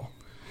college football?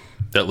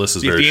 That list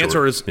is very short. The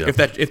answer is,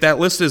 if that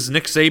list is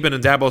Nick Saban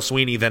and Dabo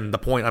Swinney, then the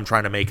point I'm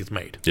trying to make is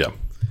made. Yeah,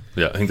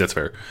 I think that's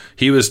fair.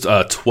 He was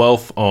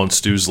 12th on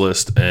Stu's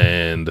list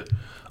and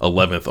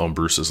 11th on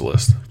Bruce's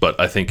list. But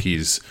I think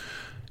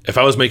if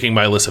I was making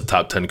my list of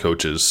top 10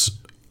 coaches,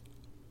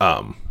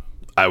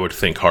 I would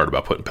think hard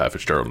about putting Pat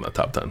Fitzgerald in that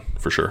top 10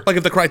 for sure.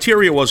 If the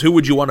criteria was who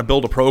would you want to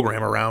build a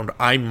program around,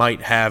 I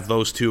might have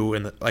those two,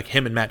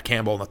 him and Matt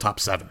Campbell in the top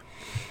 7.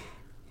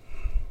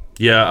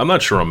 Yeah, I'm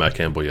not sure on Matt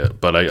Campbell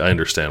yet, but I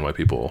understand why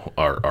people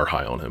are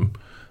high on him.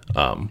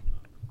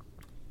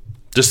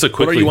 Just to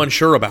quickly, what are you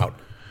unsure about?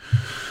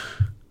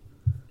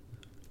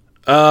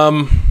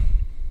 I'm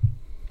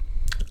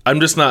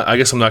just not. I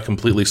guess I'm not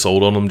completely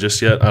sold on him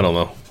just yet. I don't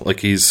know.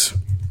 Like it's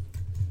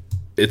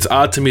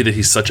odd to me that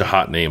he's such a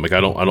hot name. Like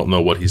I don't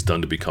know what he's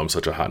done to become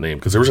such a hot name.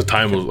 Because there was a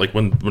time like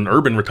when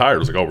Urban retired, it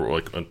was like, oh,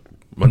 like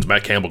when's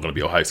Matt Campbell going to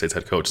be Ohio State's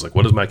head coach? It's like,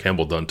 what has Matt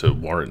Campbell done to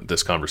warrant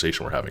this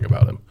conversation we're having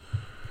about him?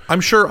 I'm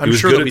sure that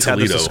we've had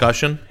this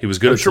discussion. He was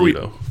good at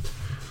Toledo.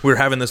 We were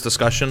having this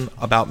discussion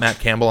about Matt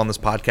Campbell on this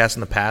podcast in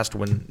the past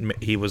when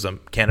he was a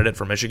candidate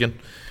for Michigan,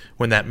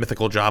 when that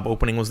mythical job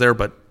opening was there.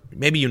 But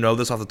maybe you know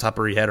this off the top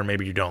of your head, or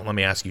maybe you don't. Let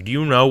me ask you: do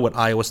you know what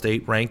Iowa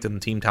State ranked in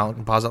the team talent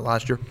composite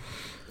last year?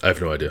 I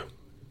have no idea.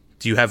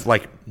 Do you have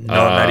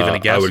not even a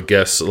guess? I would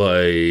guess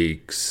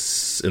like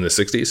in the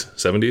 60s,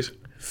 70s,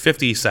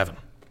 57.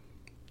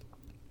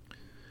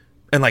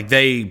 And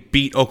they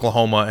beat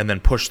Oklahoma and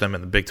then pushed them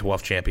in the Big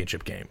 12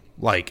 championship game.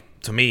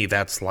 To me,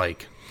 that's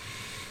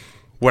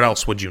what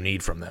else would you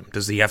need from them?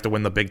 Does he have to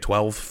win the Big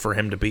 12 for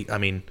him to beat? I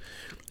mean,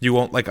 you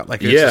won't it's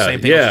the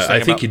same thing. Yeah, I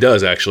think he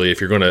does actually.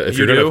 If you're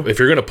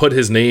gonna put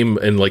his name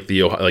in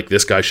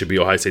this guy should be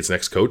Ohio State's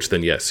next coach,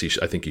 then yes,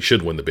 I think he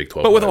should win the Big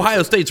 12. But with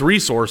Ohio State's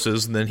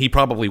resources, then he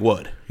probably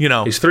would. He's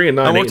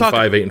 3-9,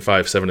 8-5, 8-5,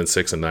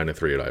 7-6, and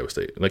 9-3 at Iowa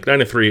State.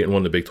 9-3 and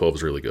won the Big 12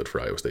 is really good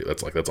for Iowa State.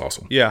 That's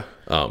awesome. Yeah.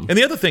 And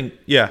the other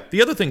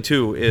thing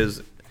too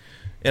is,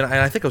 and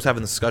I think I was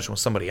having this discussion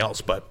with somebody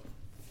else, but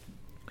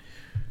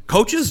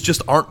coaches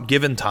just aren't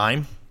given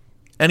time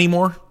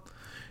anymore.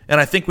 And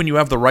I think when you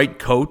have the right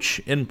coach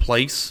in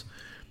place,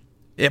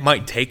 it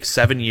might take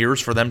 7 years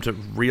for them to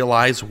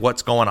realize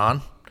what's going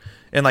on.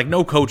 And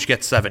no coach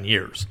gets 7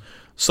 years.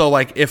 So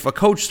if a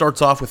coach starts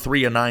off with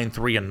 3-9,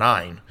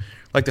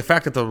 3-9, the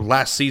fact that the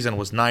last season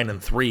was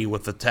 9-3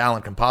 with the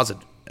talent composite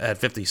at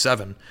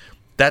 57,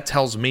 that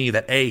tells me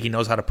that A, he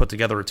knows how to put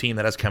together a team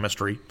that has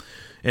chemistry,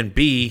 and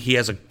B, he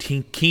has a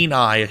keen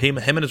eye. Him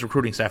and his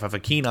recruiting staff have a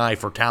keen eye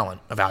for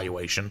talent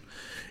evaluation.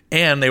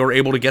 And they were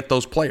able to get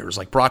those players,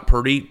 like Brock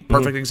Purdy,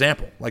 perfect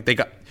example. They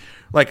got,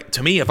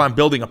 to me, if I'm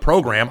building a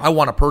program, I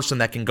want a person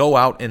that can go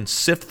out and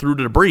sift through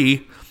the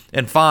debris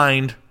and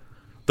find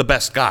the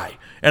best guy.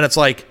 And it's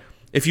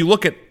if you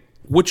look at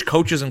which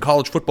coaches in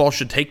college football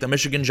should take the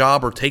Michigan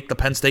job or take the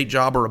Penn State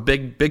job or a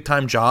big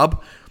time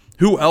job,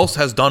 who else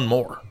has done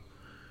more?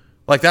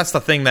 That's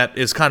the thing that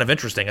is kind of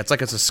interesting. It's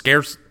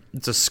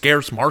it's a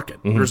scarce market.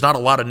 Mm-hmm. There's not a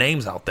lot of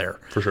names out there.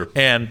 For sure.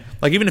 And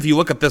even if you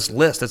look at this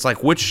list, it's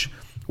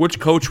which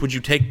coach would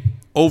you take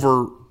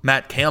over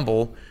Matt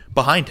Campbell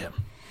behind him?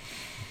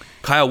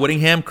 Kyle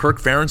Whittingham, Kirk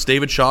Ferentz,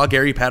 David Shaw,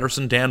 Gary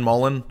Patterson, Dan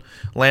Mullen,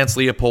 Lance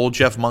Leopold,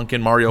 Jeff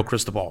Monken, Mario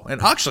Cristobal.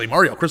 And actually,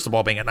 Mario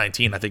Cristobal being at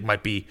 19, I think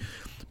might be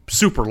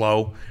super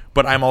low.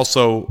 But I'm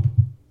also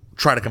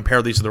trying to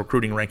compare these to the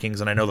recruiting rankings,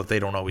 and I know that they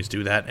don't always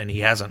do that, and he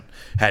hasn't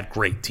had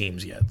great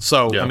teams yet.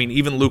 So, yeah. I mean,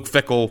 even Luke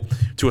Fickell,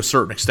 to a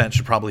certain extent,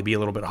 should probably be a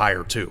little bit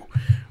higher too.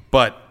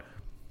 But,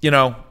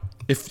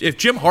 if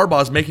Jim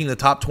Harbaugh is making the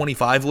top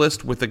 25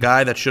 list with the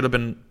guy that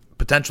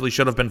potentially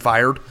should have been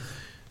fired,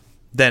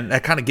 then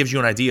that kind of gives you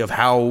an idea of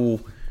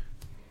how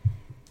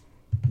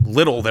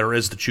little there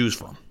is to choose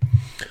from.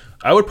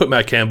 I would put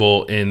Matt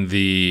Campbell in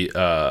the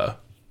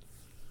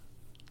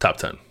top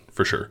 10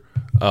 for sure.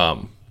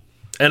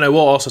 And I will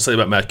also say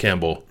about Matt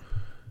Campbell,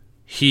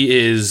 he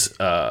is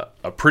a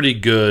pretty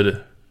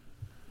good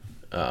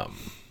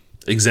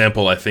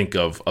example, I think,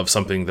 of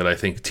something that I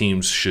think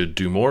teams should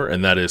do more,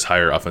 and that is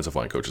hire offensive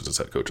line coaches as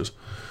head coaches.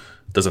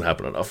 Doesn't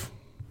happen enough.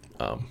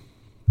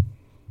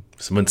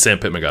 So when Sam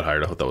Pittman got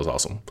hired, I thought that was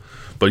awesome.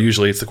 But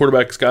usually it's the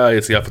quarterback's guy,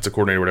 it's the offensive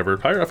coordinator, whatever.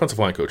 Hire offensive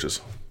line coaches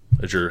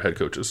as your head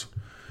coaches.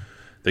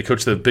 They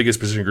coach the biggest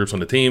position groups on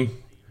the team.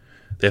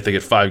 They have to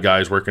get 5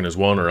 guys working as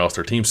one, or else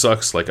their team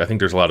sucks. I think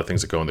there's a lot of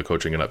things that go into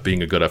coaching and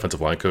being a good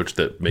offensive line coach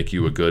that make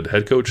you a good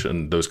head coach,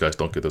 and those guys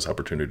don't get those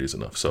opportunities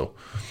enough. So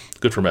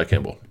good for Matt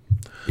Campbell.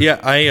 Yeah,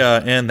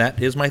 and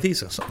that is my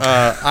thesis.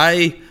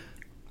 I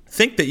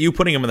think that you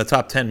putting him in the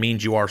top 10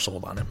 means you are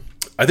sold on him.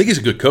 I think he's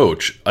a good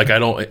coach.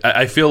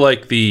 I feel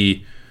like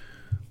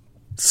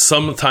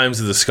sometimes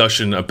the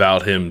discussion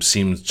about him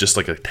seems just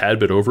a tad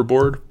bit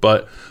overboard,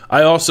 but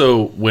I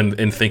also, when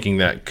in thinking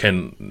that,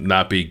 can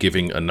not be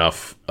giving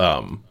enough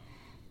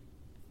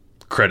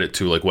credit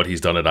to like what he's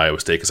done at Iowa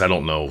State, because I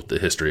don't know the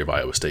history of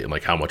Iowa State and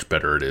like how much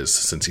better it is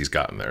since he's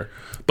gotten there.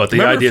 But the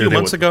Remember idea a few that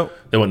months ago,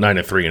 they went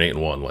 9-3 and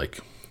 8-1, like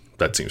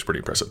that seems pretty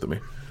impressive to me.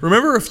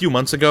 Remember a few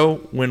months ago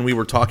when we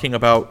were talking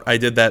about, I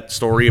did that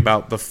story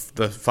about the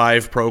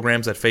 5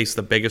 programs that face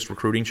the biggest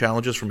recruiting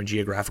challenges from a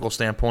geographical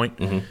standpoint.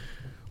 Mm-hmm.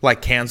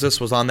 Like Kansas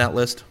was on that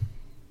list.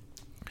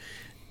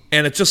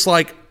 And it's just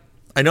like,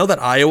 I know that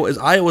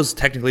Iowa's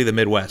technically the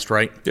Midwest,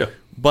 right? Yeah.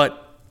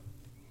 But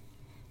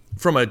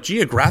from a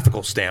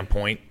geographical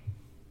standpoint,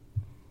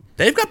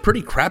 they've got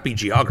pretty crappy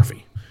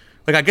geography.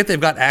 Like, I get they've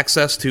got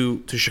access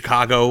to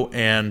Chicago,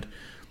 and,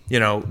 you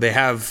know, they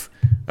have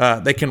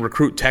They can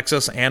recruit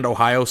Texas and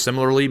Ohio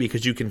similarly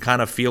because you can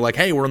kind of feel like,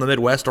 hey, we're in the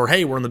Midwest, or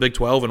hey, we're in the Big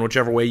 12, and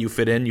whichever way you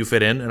fit in,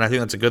 and I think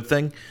that's a good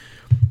thing.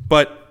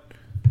 But,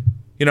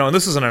 and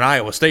this isn't an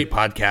Iowa State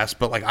podcast,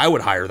 but like I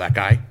would hire that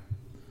guy.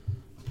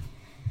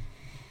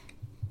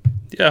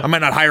 Yeah. I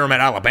might not hire him at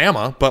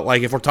Alabama, but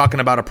like if we're talking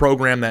about a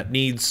program that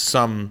needs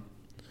some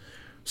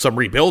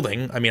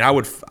rebuilding, I mean,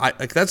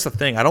 that's the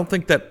thing. I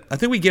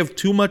think we give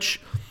too much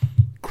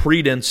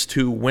credence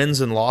to wins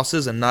and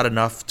losses and not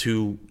enough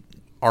to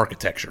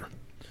architecture.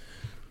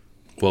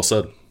 Well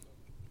said.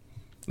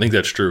 I think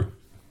that's true.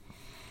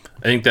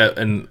 I think that,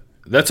 and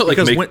that's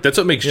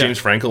what makes James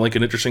Franklin like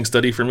an interesting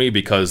study for me,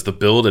 because the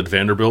build at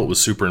Vanderbilt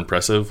was super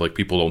impressive. Like,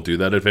 people don't do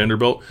that at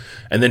Vanderbilt.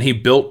 And then he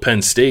built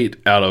Penn State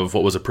out of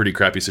what was a pretty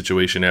crappy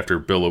situation after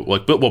Bill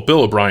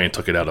O'Brien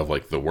took it out of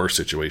like the worst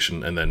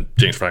situation, and then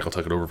James Franklin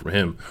took it over from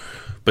him.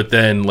 But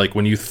then like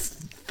when you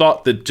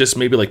thought that just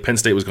maybe like Penn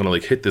State was going to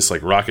like hit this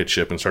like rocket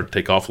ship and start to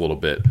take off a little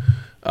bit,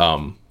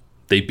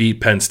 they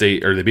beat Penn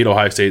State, or they beat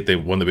Ohio State. They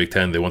won the Big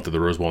Ten. They went to the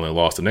Rose Bowl and they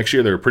lost. The next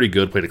year they were pretty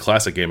good. Played a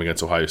classic game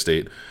against Ohio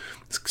State.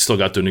 Still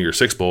got to a New Year's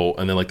Six Bowl,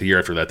 and then like the year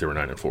after that they were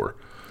 9-4.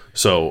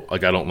 So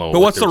like I don't know. But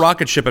what's the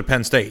rocket ship at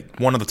Penn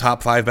State? One of the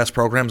top 5 best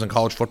programs in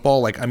college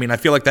football. Like, I mean, I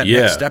feel like that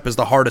next step is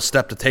the hardest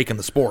step to take in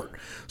the sport.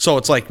 So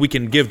it's like we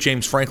can give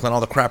James Franklin all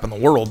the crap in the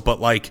world,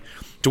 but like,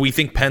 do we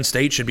think Penn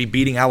State should be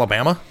beating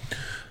Alabama?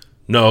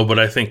 No, but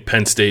I think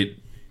Penn State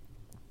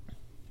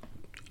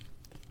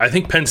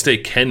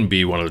can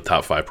be one of the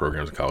top 5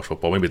 programs in college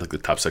football. Maybe like the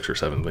top 6 or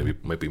 7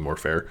 might be more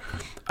fair.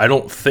 I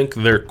don't think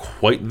they're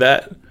quite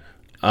that.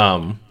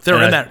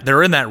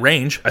 They're in that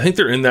range. I think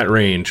they're in that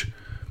range.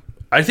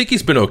 I think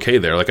he's been okay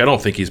there. Like, I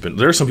don't think he's been.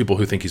 There are some people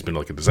who think he's been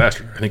like a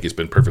disaster. I think he's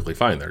been perfectly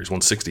fine there. He's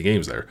won 60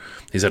 games there.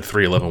 He's had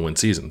 3 11-win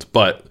seasons.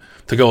 But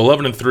to go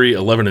 11-3,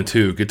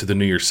 11-2, get to the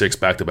New Year's Six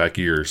back-to-back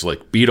years,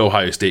 like beat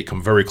Ohio State,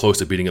 come very close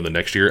to beating him the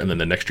next year, and then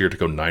the next year to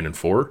go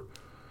 9-4,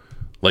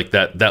 like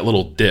that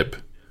little dip.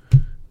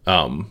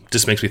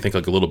 Just makes me think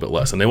like a little bit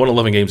less. And they won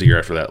 11 games a year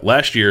after that.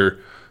 Last year,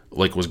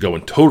 like, was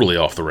going totally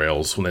off the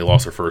rails when they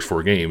lost their first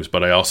 4 games.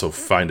 But I also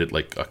find it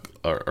like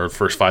our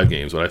first 5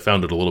 games. But I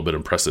found it a little bit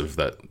impressive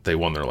that they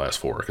won their last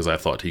 4, because I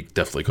thought he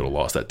definitely could have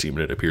lost that team,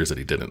 and it appears that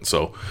he didn't.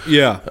 So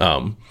yeah,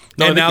 and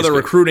now they're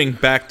recruiting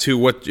back to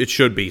what it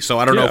should be. So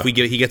I don't know if he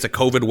gets a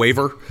COVID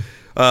waiver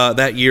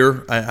that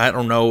year. I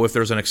don't know if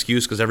there's an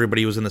excuse, because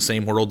everybody was in the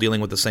same world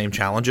dealing with the same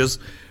challenges.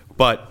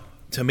 But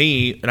to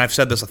me, and I've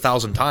said this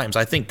 1,000 times,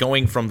 I think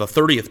going from the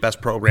 30th best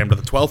program to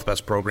the 12th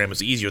best program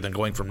is easier than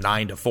going from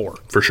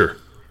 9-4. For sure.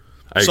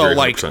 I agree. So,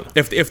 like,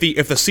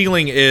 if the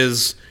ceiling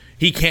is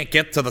he can't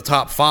get to the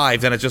top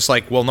 5, then it's just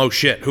like, well, no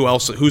shit.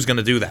 Who's going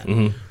to do that?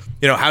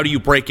 Mm-hmm. How do you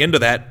break into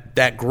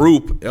that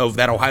group of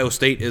that Ohio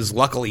State is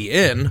luckily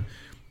in?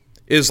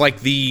 Is like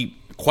the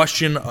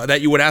question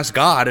that you would ask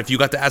God if you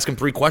got to ask him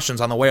 3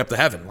 questions on the way up to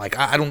heaven. Like,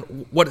 I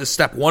don't. What is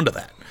step 1 to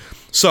that?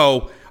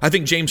 So I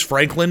think James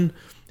Franklin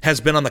has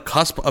been on the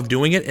cusp of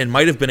doing it and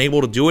might have been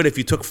able to do it if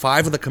you took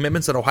 5 of the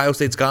commitments that Ohio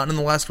State's gotten in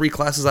the last 3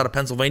 classes out of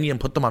Pennsylvania and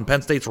put them on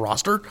Penn State's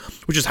roster,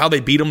 which is how they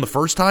beat them the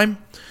first time.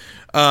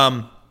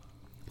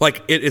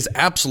 Like, it is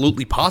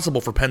absolutely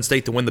possible for Penn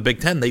State to win the Big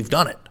Ten. They've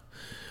done it.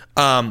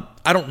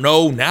 I don't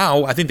know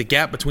now. I think the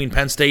gap between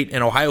Penn State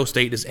and Ohio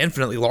State is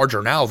infinitely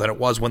larger now than it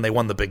was when they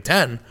won the Big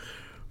Ten.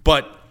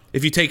 But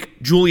if you take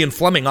Julian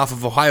Fleming off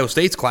of Ohio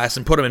State's class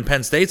and put him in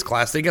Penn State's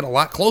class, they get a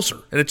lot closer.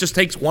 And it just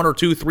takes 1 or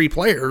 2, 3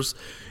 players.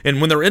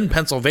 And when they're in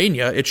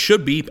Pennsylvania, it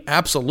should be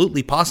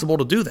absolutely possible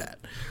to do that.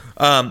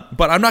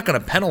 But I'm not going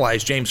to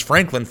penalize James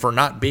Franklin for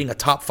not being a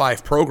top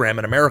 5 program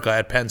in America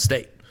at Penn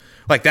State.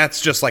 Like,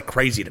 that's just like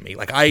crazy to me.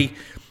 Like, I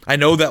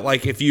know that,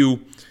 like, if you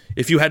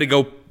had to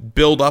go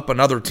build up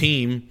another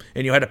team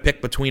and you had to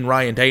pick between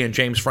Ryan Day and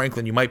James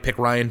Franklin, you might pick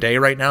Ryan Day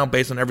right now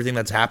based on everything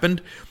that's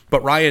happened.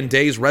 But Ryan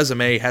Day's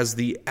resume has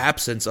the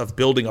absence of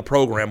building a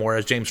program,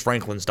 whereas James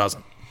Franklin's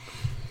doesn't.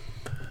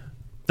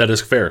 That is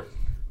fair.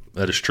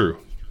 That is true.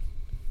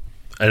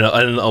 And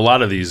a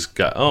lot of these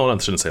guys, I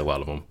shouldn't say a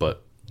lot of them,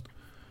 but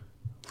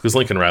because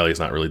Lincoln Riley's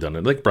not really done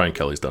it. Like Brian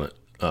Kelly's done it.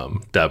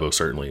 Dabo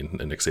certainly,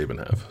 and Nick Saban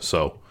have.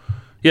 So,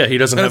 yeah, he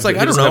doesn't have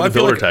a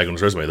builder tag on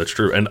his resume. That's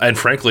true. And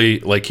frankly,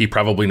 like, he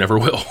probably never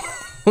will.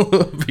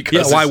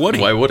 Because why would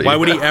he? Why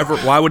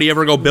would he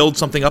ever go build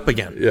something up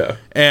again? Yeah.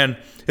 And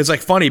it's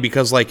like funny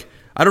because, like,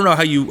 I don't know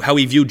how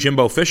we view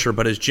Jimbo Fisher,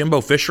 but is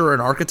Jimbo Fisher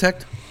an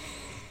architect?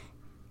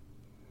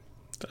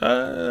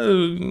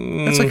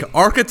 It's like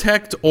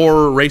architect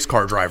or race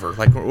car driver.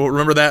 Like,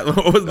 remember that?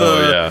 What was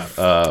the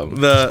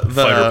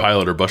fighter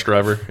pilot or bus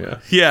driver?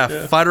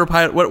 Yeah. Fighter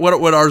pilot.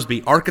 What would ours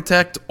be?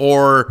 Architect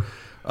or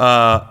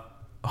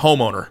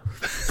homeowner?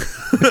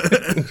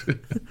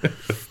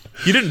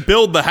 You didn't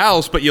build the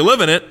house, but you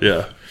live in it.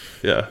 Yeah.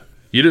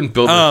 You didn't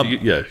build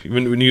it.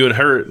 When you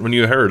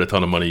inherit a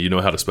ton of money, you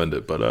know how to spend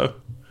it. But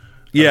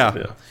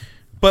yeah.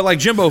 But like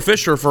Jimbo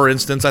Fisher, for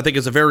instance, I think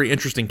is a very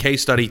interesting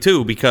case study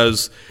too,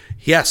 because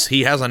yes,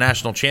 he has a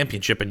national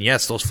championship, and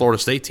yes, those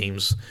Florida State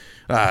teams,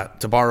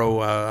 to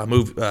borrow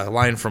a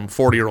line from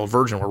 40-Year-Old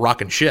Virgin, were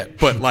rocking shit.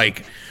 But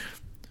like,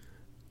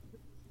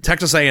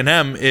 Texas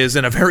A&M is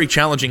in a very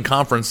challenging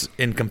conference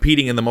and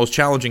competing in the most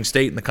challenging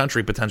state in the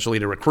country potentially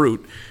to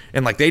recruit.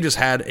 And like they just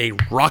had a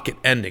rocket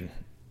ending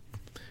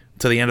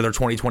to the end of their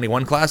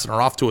 2021 class and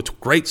are off to a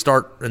great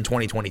start in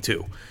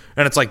 2022.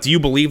 And it's like, do you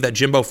believe that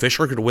Jimbo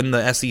Fisher could win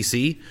the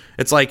SEC?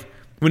 It's like,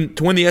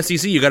 to win the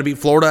SEC, you got to beat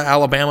Florida,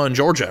 Alabama, and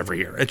Georgia every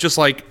year. It's just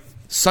like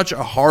such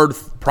a hard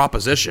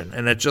proposition.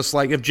 And it's just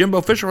like, if Jimbo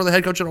Fisher were the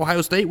head coach at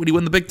Ohio State, would he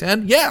win the Big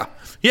Ten? Yeah,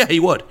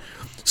 he would.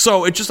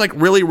 So it's just like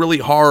really, really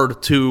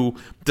hard to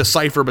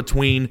decipher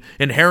between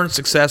inherent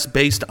success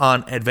based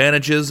on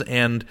advantages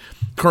and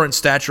current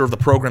stature of the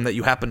program that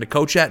you happen to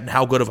coach at and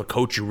how good of a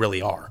coach you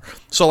really are.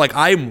 So like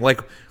I'm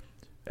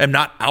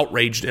not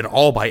outraged at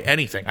all by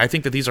anything. I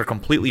think that these are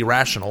completely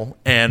rational,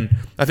 and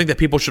I think that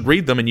people should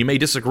read them. And you may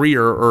disagree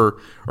or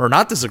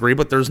not disagree,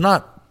 but there's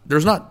not.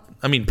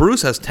 I mean,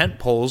 Bruce has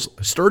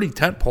sturdy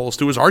tent poles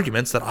to his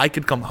arguments that I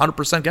could come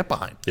 100% get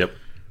behind. Yep,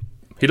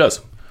 he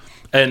does.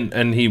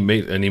 And he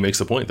makes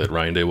the point that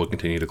Ryan Day will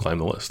continue to climb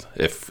the list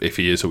if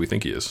he is who we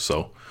think he is.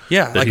 So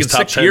yeah, like in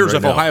 6 years,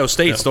 if Ohio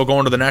State's still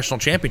going to the national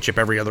championship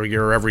every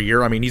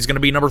year, I mean, he's going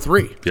to be number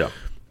 3. Yeah,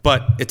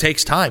 but it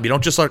takes time. You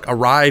don't just like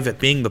arrive at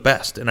being the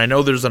best. And I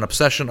know there's an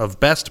obsession of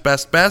best.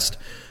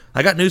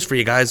 I got news for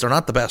you guys. They're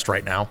not the best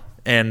right now,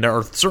 and there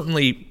are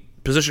certainly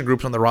position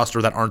groups on the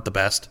roster that aren't the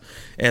best,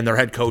 and their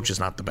head coach is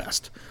not the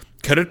best.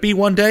 Could it be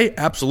one day?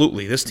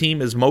 Absolutely. This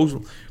team is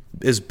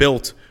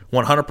built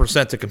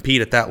 100% to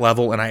compete at that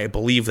level, and I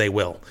believe they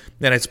will.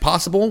 And it's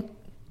possible,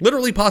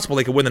 literally possible,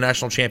 they could win the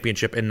national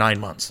championship in 9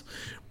 months.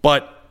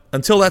 But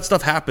until that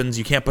stuff happens,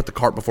 you can't put the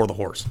cart before the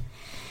horse.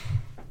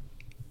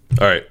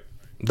 All right.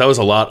 That was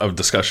a lot of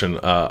discussion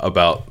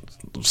about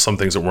some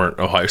things that weren't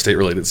Ohio State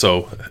related.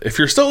 So if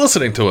you're still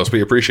listening to us, we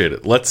appreciate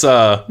it. Let's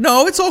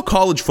No, it's all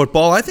college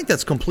football. I think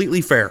that's completely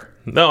fair.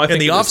 No, I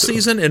think in the off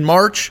season in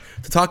March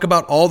to talk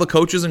about all the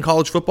coaches in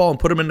college football and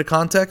put them into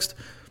context,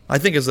 I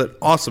think is an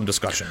awesome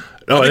discussion.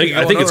 No,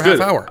 I think it's good.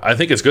 I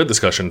think it's good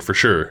discussion for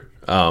sure.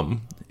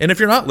 And if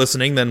you're not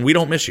listening, then we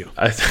don't miss you.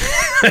 I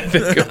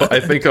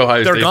think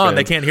Ohio They're State gone. fans,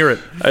 They can't hear it.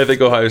 I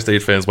think Ohio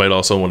State fans might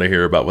also want to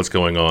hear about what's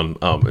going on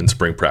in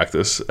spring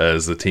practice,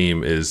 as the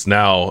team is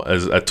now,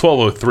 as at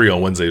 12:03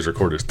 on Wednesday's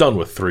record, is done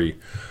with 3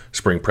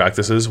 spring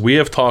practices. We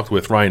have talked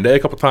with Ryan Day a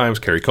couple times,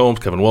 Kerry Combs,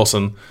 Kevin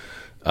Wilson.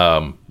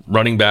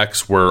 Running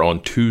backs were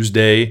on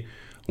Tuesday.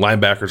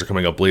 Linebackers are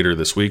coming up later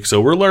this week.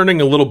 So we're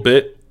learning a little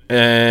bit.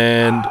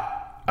 And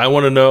I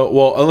want to know,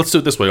 well, let's do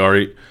it this way,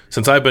 Ari.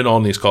 Since I've been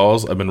on these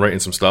calls, I've been writing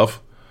some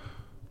stuff.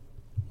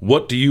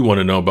 What do you want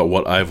to know about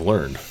what I've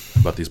learned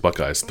about these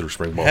Buckeyes through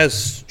spring ball?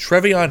 Has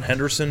Trevion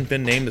Henderson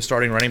been named the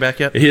starting running back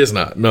yet? He is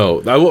not.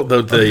 No. I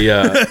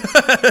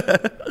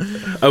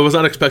was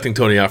not expecting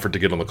Tony Alford to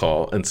get on the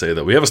call and say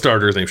that we have a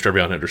starter. His name's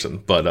Trevion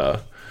Henderson.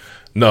 But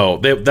no,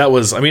 that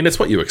was, I mean, it's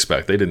what you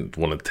expect. They didn't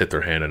want to tip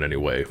their hand in any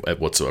way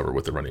whatsoever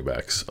with the running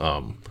backs.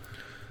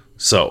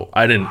 So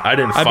I didn't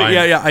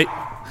find.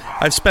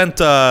 I've spent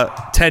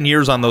 10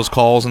 years on those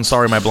calls, and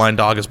sorry, my blind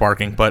dog is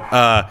barking.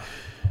 But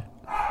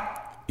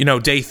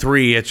day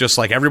 3, it's just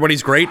like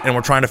everybody's great, and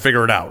we're trying to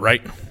figure it out,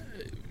 right?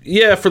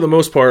 Yeah, for the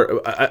most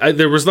part,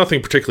 there was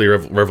nothing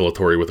particularly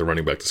revelatory with the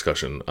running back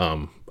discussion.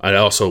 I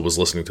also was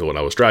listening to it when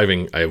I was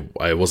driving.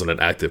 I wasn't an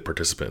active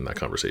participant in that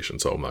conversation,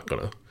 so I'm not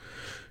going to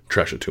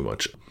trash it too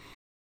much.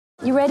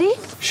 You ready?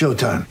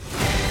 Showtime.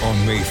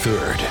 On May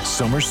 3rd,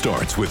 summer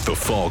starts with The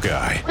Fall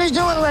Guy. Let's do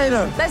it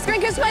later. Let's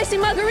drink a spicy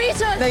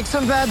margarita. Make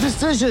some bad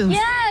decisions.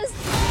 Yes.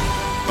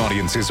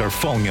 Audiences are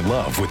falling in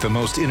love with the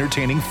most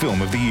entertaining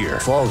film of the year.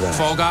 Fall Guy.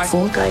 Fall Guy?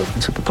 Fall Guy.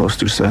 That's what the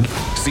poster said.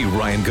 See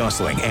Ryan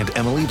Gosling and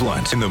Emily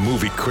Blunt in the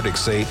movie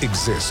critics say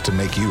exists to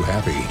make you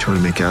happy. Trying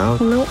to make it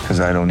out? Nope. Because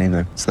I don't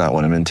either. It's not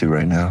what I'm into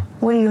right now.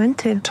 What are you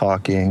into?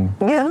 Talking.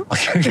 Yeah.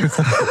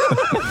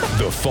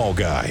 The Fall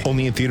Guy.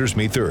 Only in theaters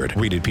May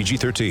 3rd. Rated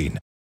PG-13.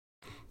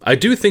 I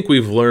do think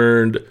we've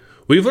learned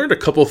a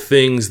couple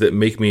things that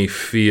make me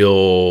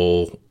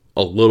feel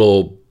a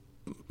little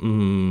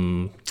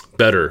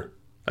better,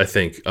 I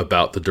think,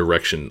 about the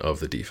direction of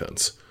the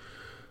defense.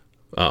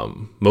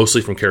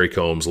 Mostly from Kerry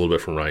Combs, a little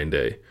bit from Ryan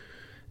Day.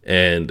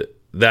 And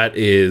that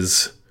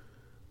is,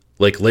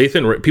 like,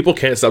 Lathan. People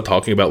can't stop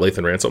talking about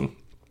Lathan Ransom.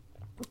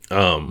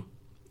 And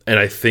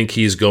I think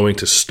he's going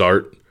to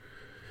start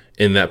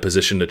in that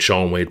position that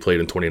Shaun Wade played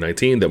in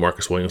 2019, that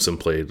Marcus Williamson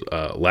played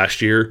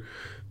last year.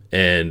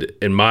 And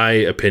in my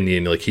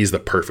opinion, like, he's the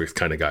perfect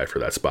kind of guy for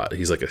that spot.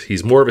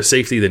 He's more of a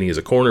safety than he is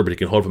a corner, but he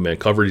can hold up a man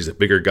covered. He's a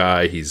bigger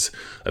guy. He's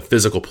a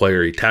physical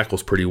player. He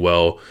tackles pretty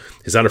well.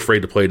 He's not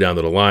afraid to play down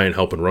to the line,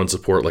 help and run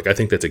support. Like, I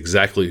think that's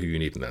exactly who you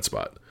need in that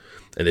spot.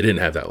 And they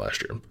didn't have that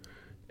last year.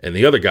 And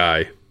the other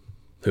guy,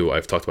 who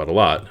I've talked about a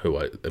lot,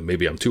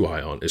 maybe I'm too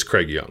high on, is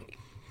Craig Young,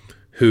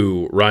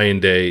 who Ryan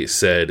Day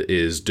said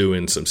is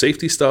doing some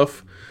safety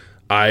stuff.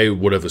 I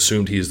would have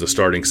assumed he's the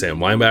starting Sam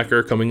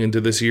linebacker coming into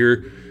this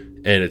year.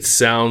 And it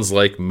sounds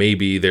like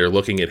maybe they're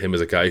looking at him as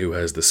a guy who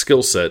has the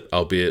skill set,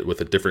 albeit with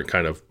a different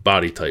kind of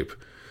body type,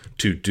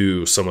 to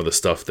do some of the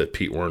stuff that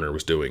Pete Werner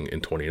was doing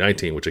in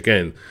 2019, which,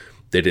 again,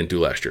 they didn't do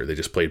last year. They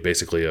just played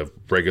basically a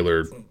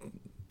regular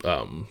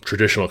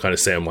traditional kind of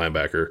Sam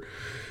linebacker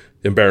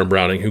in Baron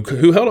Browning,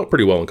 who held up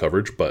pretty well in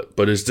coverage, but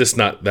is just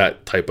not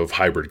that type of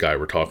hybrid guy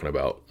we're talking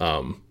about.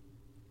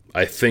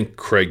 I think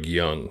Craig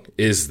Young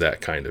is that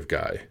kind of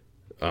guy,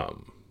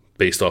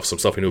 based off some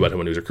stuff we knew about him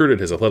when he was recruited,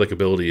 his athletic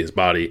ability, his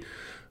body.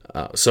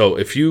 So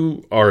if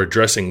you are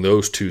addressing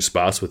those two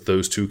spots with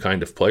those two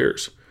kind of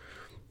players,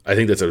 I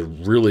think that's a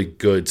really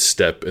good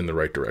step in the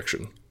right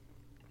direction.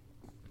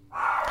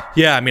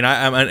 Yeah, I mean,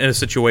 I'm in a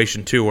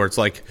situation, too, where it's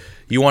like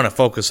you want to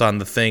focus on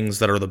the things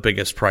that are the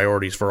biggest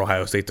priorities for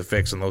Ohio State to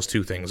fix, and those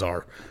two things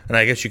are. And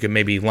I guess you could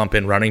maybe lump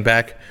in running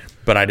back,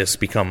 but I just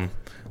become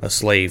a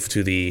slave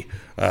to the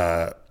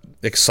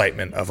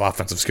excitement of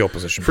offensive skill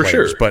position for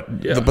players. Sure.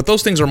 But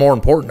those things are more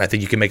important. I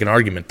think you can make an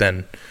argument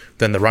than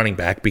the running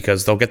back,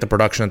 because they'll get the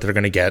production that they're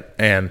going to get,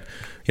 and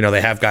they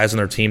have guys on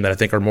their team that I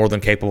think are more than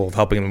capable of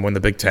helping them win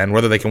the Big Ten.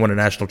 Whether they can win a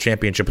national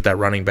championship with that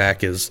running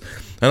back is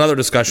another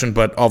discussion,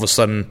 but all of a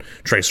sudden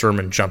Trey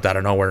Sermon jumped out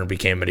of nowhere and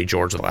became Eddie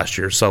George last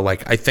year. So I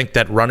think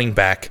that running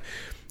back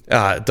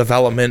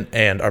development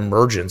and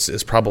emergence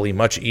is probably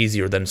much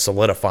easier than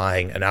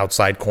solidifying an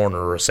outside corner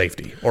or a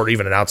safety or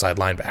even an outside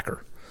linebacker.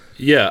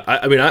 Yeah,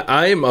 I mean,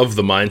 I am of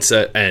the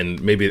mindset,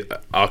 and maybe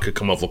I could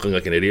come off looking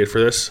like an idiot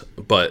for this,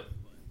 but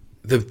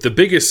the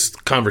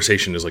biggest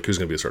conversation is who's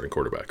going to be the starting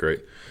quarterback, right?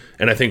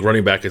 And I think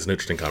running back is an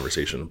interesting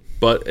conversation.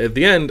 But at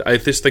the end, I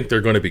just think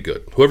they're going to be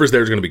good. Whoever's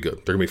there is going to be good.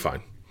 They're going to be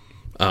fine.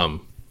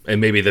 And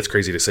maybe that's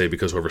crazy to say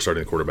because whoever's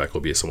starting the quarterback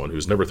will be someone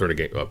who's never thrown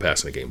a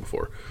pass in a game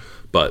before.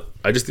 But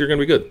I just think they're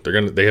going to be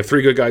good. They have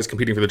three good guys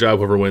competing for the job.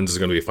 Whoever wins is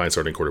going to be a fine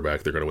starting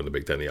quarterback. They're going to win the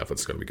Big Ten. The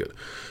offense is going to be good.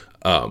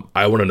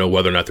 I want to know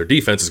whether or not their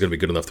defense is going to be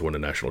good enough to win a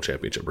national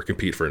championship or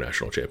compete for a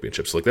national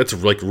championship. So that's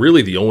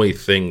really the only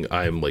thing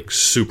I'm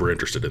super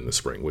interested in this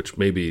spring, which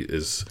maybe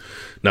is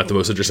not the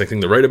most interesting thing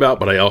to write about,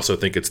 but I also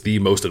think it's the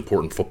most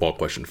important football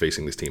question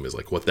facing this team is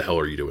what the hell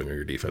are you doing on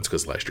your defense?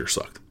 Because last year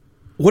sucked.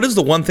 What is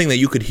the one thing that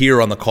you could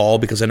hear on the call?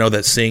 Because I know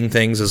that seeing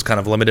things is kind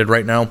of limited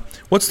right now.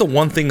 What's the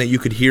one thing that you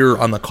could hear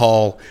on the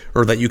call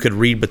or that you could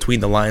read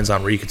between the lines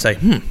on where you could say,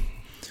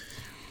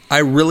 I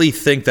really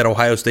think that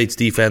Ohio State's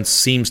defense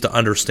seems to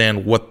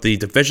understand what the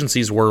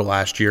deficiencies were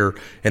last year,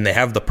 and they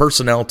have the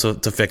personnel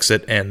to fix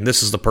it, and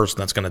this is the person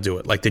that's going to do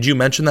it. Did you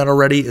mention that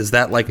already? Is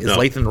that is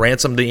Lathan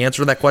Ransom the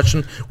answer to that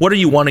question? What are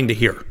you wanting to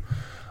hear?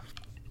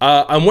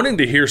 I'm wanting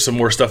to hear some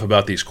more stuff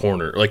about these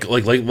corner.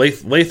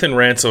 Lathan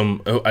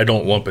Ransom, I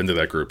don't lump into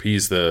that group.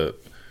 He's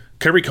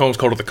Kerry Combs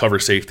called it the cover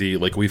safety.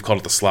 We've called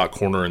it the slot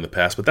corner in the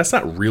past, but that's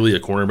not really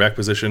a cornerback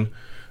position.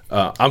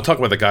 I'm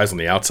talking about the guys on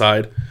the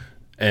outside.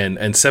 And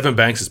Sevyn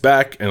Banks is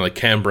back, and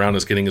Cam Brown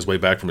is getting his way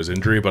back from his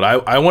injury. But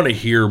I want to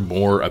hear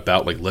more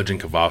about Legend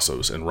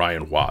Cavazos and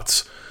Ryan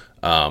Watts.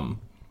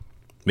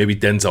 Maybe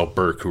Denzel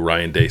Burke, who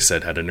Ryan Day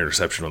said had an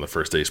interception on the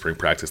first day of spring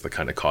practice that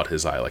kind of caught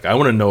his eye. I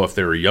want to know if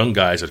there are young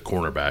guys at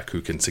cornerback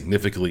who can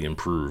significantly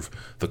improve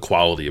the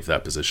quality of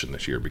that position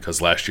this year,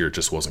 because last year it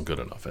just wasn't good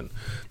enough. And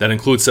that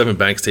includes Sevyn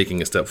Banks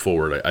taking a step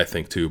forward, I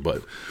think, too.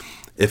 But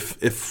if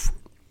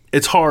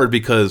it's hard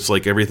because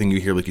everything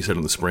you hear, like you said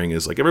in the spring,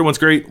 is everyone's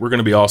great, we're going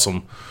to be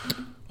awesome.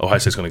 Ohio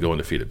State's going to go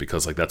undefeated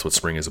because that's what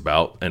spring is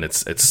about, and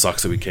it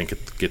sucks that we can't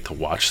get to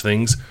watch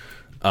things.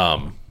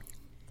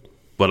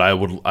 But I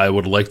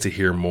would like to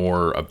hear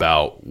more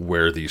about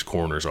where these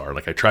corners are.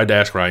 I tried to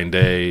ask Ryan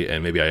Day,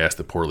 and maybe I asked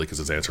it poorly because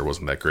his answer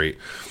wasn't that great.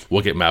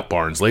 We'll get Matt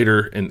Barnes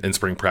later in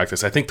spring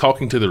practice. I think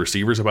talking to the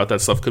receivers about that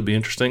stuff could be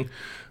interesting.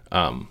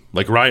 Ryan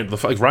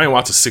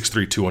Watts is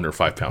 6'3",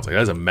 205 pounds. That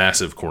is a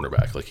massive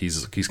cornerback.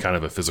 He's kind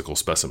of a physical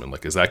specimen.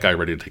 Is that guy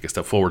ready to take a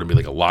step forward and be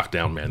a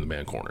lockdown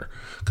man-to-man corner?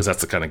 Because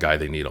that's the kind of guy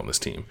they need on this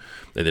team.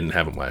 They didn't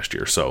have him last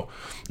year. So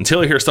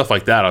until I hear stuff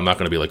like that, I'm not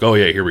going to be oh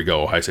yeah, here we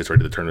go, Ohio State's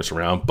ready to turn this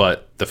around.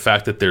 But the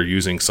fact that they're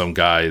using some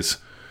guys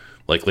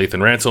like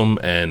Lathan Ransom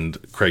and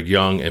Craig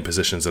Young in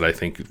positions that I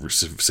think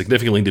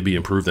significantly need to be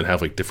improved and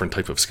have different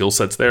type of skill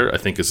sets there, I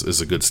think is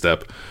a good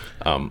step.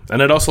 And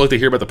I'd also like to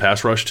hear about the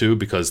pass rush too,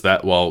 because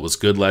that, while it was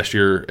good last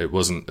year, it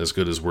wasn't as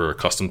good as we're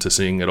accustomed to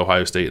seeing at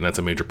Ohio State, and that's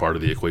a major part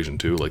of the equation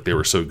too. They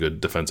were so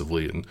good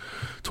defensively in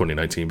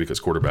 2019 because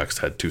quarterbacks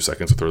had 2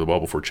 seconds to throw the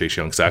ball before Chase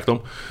Young sacked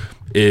them.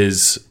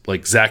 Is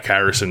Zach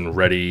Harrison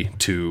ready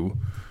to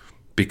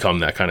become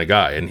that kind of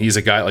guy? And he's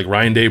a guy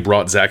Ryan Day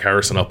brought Zach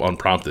Harrison up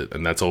unprompted,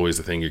 and that's always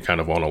the thing you're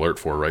kind of on alert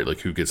for, right?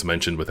 Who gets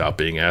mentioned without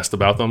being asked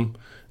about them.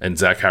 And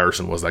Zach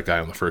Harrison was that guy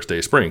on the first day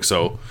of spring.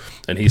 So,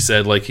 and he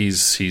said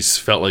he's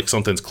felt like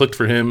something's clicked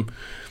for him.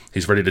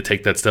 He's ready to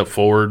take that step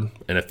forward,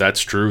 and if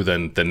that's true,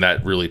 then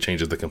that really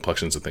changes the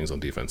complexions of things on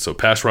defense. So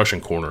pass rush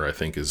and corner, I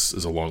think, is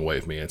a long way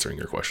of me answering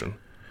your question.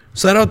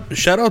 Shout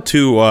out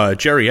to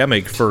Jerry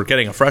Emig for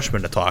getting a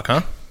freshman to talk,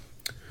 huh?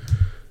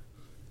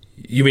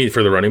 You mean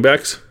for the running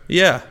backs?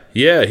 Yeah.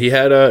 Yeah, he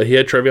had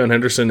Trevion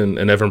Henderson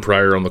and Evan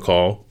Pryor on the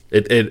call.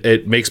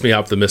 It makes me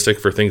optimistic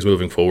for things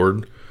moving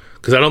forward,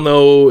 because I don't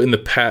know in the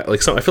past.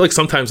 I feel like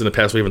sometimes in the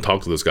past we haven't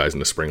talked to those guys in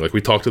the spring.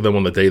 We talked to them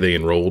on the day they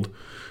enrolled,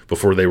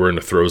 before they were in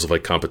the throes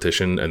of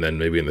competition, and then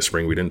maybe in the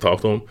spring we didn't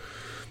talk to them.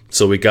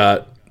 So we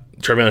got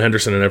Trevion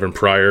Henderson and Evan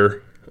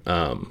Pryor,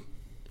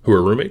 who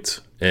are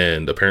roommates,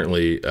 and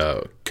apparently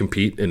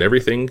compete in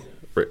everything,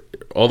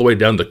 all the way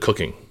down to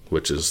cooking,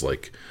 which is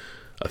like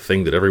a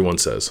thing that everyone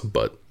says,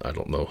 but I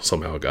don't know,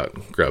 somehow it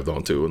got grabbed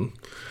onto and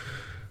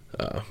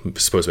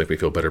supposed to make me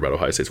feel better about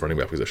Ohio State's running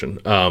back position.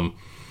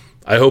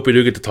 I hope we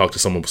do get to talk to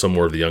some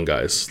more of the young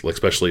guys, like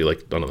especially like,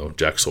 I don't know,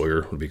 Jack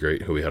Sawyer would be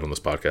great, who we had on this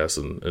podcast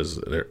and is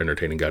an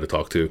entertaining guy to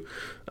talk to.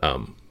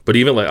 But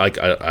even like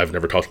I've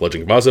never talked to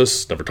Legend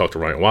Cavazos, never talked to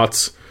Ryan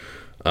Watts.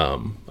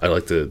 I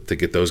like to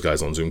get those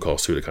guys on Zoom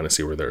calls too to kind of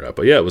see where they're at.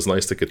 But yeah, it was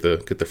nice to get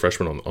the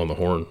freshmen on the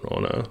horn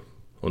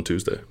on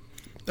Tuesday.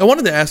 I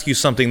wanted to ask you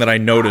something that I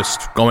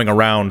noticed going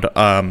around.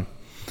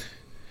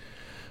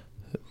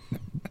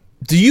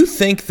 Do you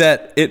think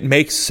that it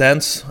makes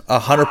sense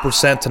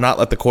 100% to not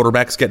let the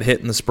quarterbacks get hit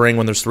in the spring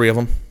when there's 3 of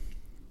them?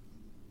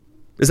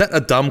 Is that a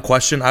dumb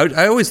question?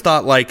 I always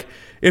thought, like,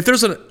 if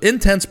there's an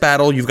intense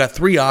battle, you've got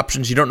 3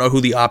 options, you don't know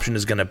who the option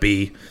is going to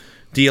be.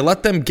 Do you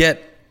let them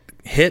get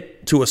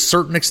hit to a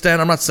certain extent?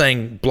 I'm not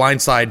saying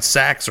blindside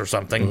sacks or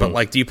something, but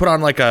like, do you put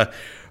on like a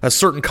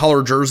certain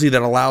color jersey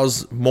that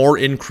allows more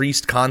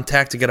increased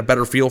contact to get a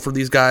better feel for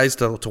these guys,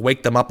 to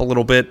wake them up a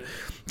little bit,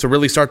 to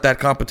really start that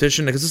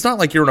competition? Because it's not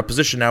like you're in a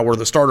position now where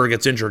the starter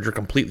gets injured, you're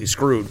completely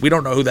screwed. We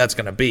don't know who that's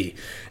going to be.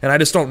 And I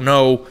just don't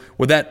know,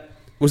 was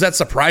that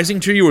surprising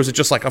to you, or is it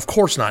just like, of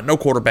course not, no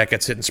quarterback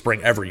gets hit in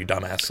spring ever, you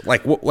dumbass?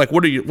 Like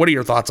what are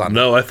your thoughts on that?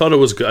 No, I thought it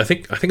was good. I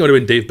think it would have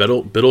been Dave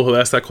Biddle who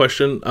asked that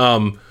question.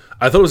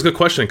 I thought it was a good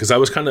question because I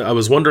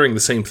was wondering the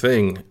same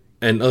thing.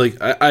 And like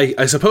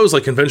I suppose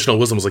like conventional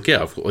wisdom was like,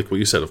 yeah, like what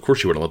you said, of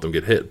course you wouldn't let them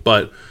get hit.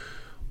 But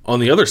on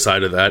the other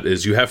side of that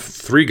is you have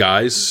 3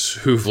 guys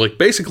who've like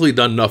basically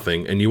done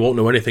nothing, and you won't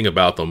know anything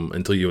about them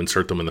until you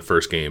insert them in the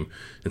first game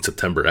in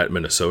September at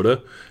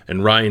Minnesota.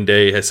 And Ryan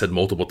Day has said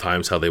multiple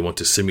times how they want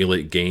to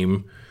simulate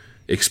game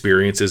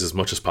experiences as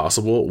much as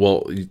possible.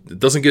 Well, it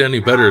doesn't get any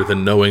better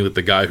than knowing that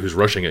the guy who's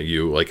rushing at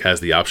you like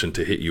has the option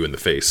to hit you in the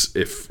face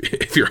if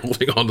you're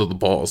holding onto the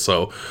ball.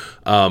 So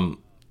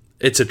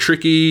it's a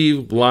tricky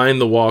line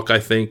to walk, I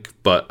think,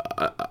 but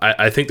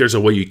I think there's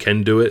a way you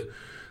can do it.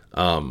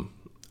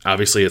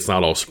 Obviously, it's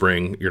not all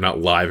spring. You're not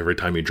live every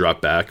time you drop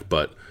back,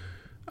 but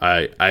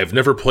I've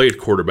never played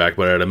quarterback,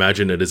 but I'd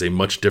imagine it is a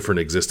much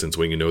different existence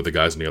when you know the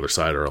guys on the other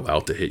side are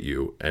allowed to hit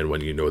you and when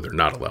you know they're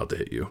not allowed to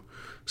hit you.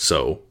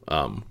 So,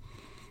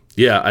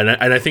 yeah,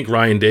 and I think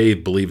Ryan Day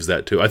believes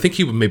that too. I think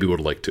he maybe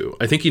would like to.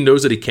 I think he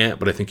knows that he can't,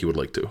 but I think he would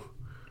like to.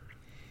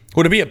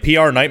 Would it be a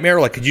PR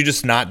nightmare? Like, could you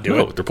just not do it?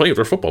 No,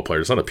 they're football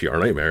players. It's not a PR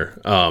nightmare.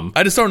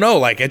 I just don't know.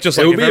 Like, it just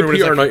like, it would be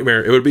a PR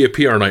nightmare. It would be a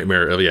PR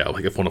nightmare. Yeah,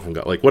 like if one of them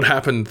got like, what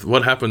happened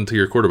to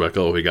your quarterback?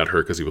 Oh, he got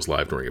hurt because he was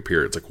live during a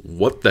period. It's like,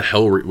 what the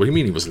hell? What do you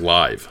mean he was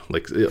live?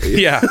 Like,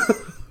 yeah.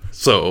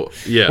 So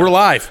yeah, we're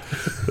live.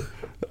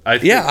 I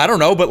don't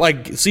know, but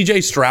like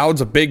CJ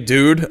Stroud's a big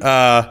dude.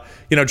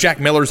 Jack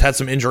Miller's had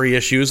some injury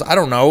issues. I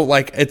don't know.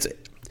 Like, it's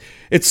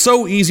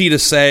so easy to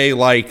say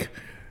like,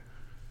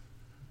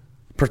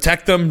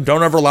 protect them,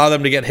 don't ever allow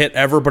them to get hit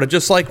ever, but it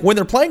just like when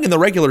they're playing in the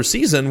regular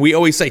season, we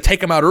always say take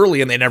them out early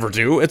and they never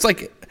do. It's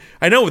like,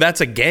 I know that's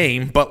a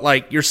game, but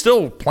like you're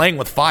still playing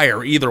with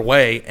fire either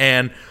way,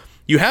 and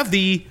you have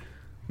the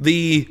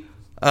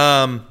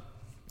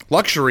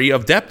luxury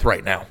of depth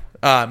right now.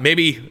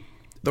 Maybe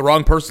the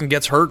wrong person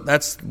gets hurt,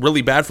 that's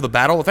really bad for the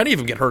battle. If any of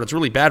them get hurt, it's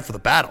really bad for the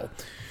battle.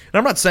 And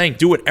I'm not saying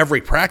do it every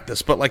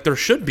practice, but like there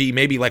should be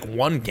maybe like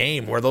one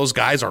game where those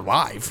guys are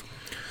live.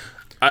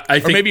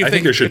 I think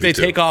if they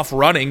take off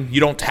running,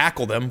 you don't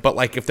tackle them. But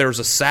like if there's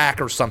a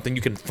sack or something,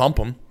 you can thump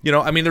them.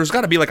 There's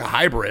got to be like a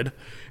hybrid.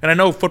 And I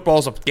know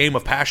football's a game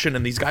of passion,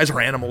 and these guys are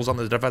animals on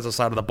the defensive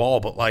side of the ball.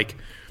 But like,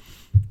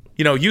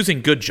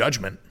 using good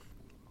judgment.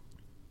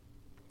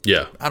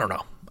 Yeah, I don't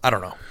know.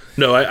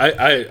 No,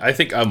 I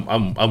think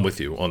I'm with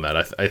you on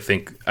that. I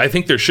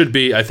think there should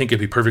be. I think it'd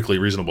be perfectly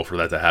reasonable for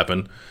that to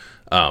happen.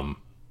 I'm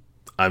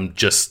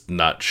just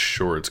not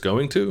sure it's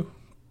going to.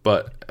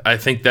 But I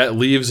think that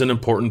leaves an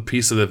important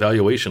piece of the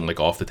evaluation like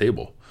off the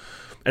table.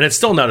 And it's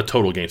still not a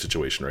total game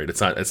situation, right?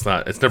 It's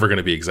never going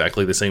to be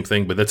exactly the same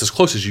thing, but that's as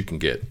close as you can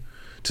get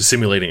to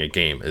simulating a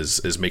game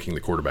is making the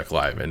quarterback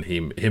live and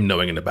him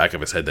knowing in the back of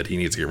his head that he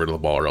needs to get rid of the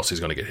ball or else he's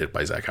going to get hit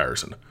by Zach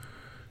Harrison.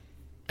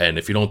 And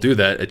if you don't do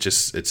that,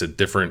 it's a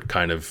different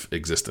kind of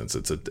existence.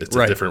 It's a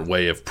different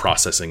way of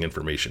processing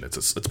information.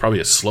 It's probably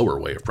a slower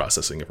way of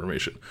processing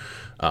information.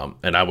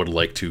 And I would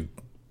like to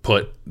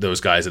put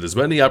those guys at as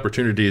many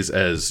opportunities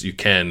as you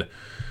can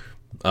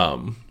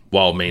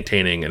while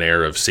maintaining an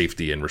air of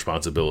safety and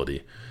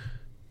responsibility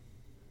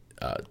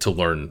to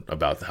learn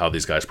about how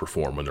these guys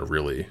perform when they're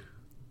really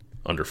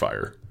under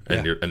fire.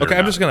 And yeah. Okay,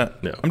 I'm just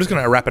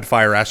gonna rapid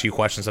fire ask you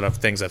questions that have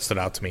things that stood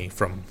out to me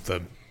from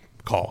the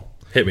call.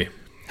 Hit me.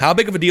 How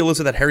big of a deal is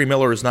it that Harry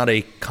Miller is not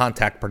a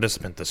contact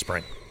participant this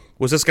spring?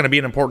 Was this going to be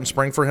an important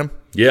spring for him?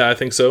 Yeah, I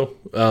think so.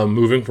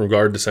 Moving from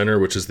guard to center,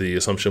 which is the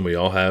assumption we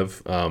all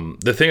have.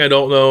 The thing I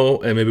don't know,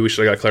 and maybe we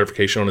should have got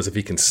clarification on, is if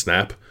he can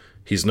snap.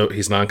 He's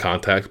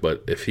non-contact,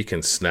 but if he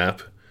can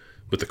snap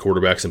with the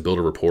quarterbacks and build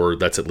a rapport,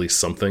 that's at least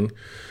something.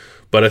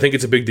 But I think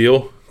it's a big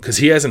deal because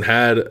he hasn't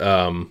had.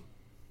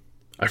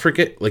 I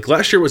forget. Like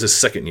last year was his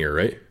second year,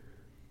 right?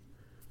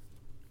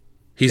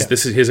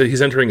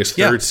 He's entering his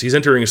third. He's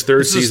entering his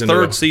third season.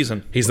 Third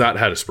season. He's not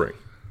had a spring.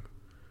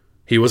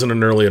 He wasn't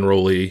an early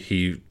enrollee.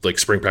 He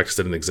spring practice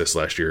didn't exist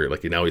last year.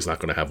 Now he's not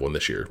going to have one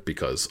this year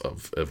because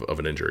of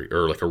an injury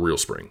or a real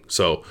spring.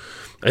 So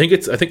I think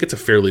it's a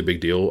fairly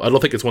big deal. I don't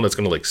think it's one that's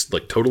going to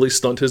totally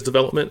stunt his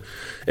development.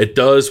 It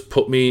does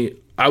put me.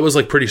 I was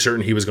pretty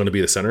certain he was going to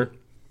be the center.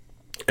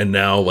 And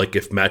now,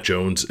 if Matt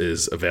Jones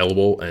is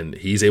available and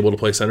he's able to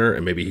play center,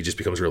 and maybe he just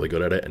becomes really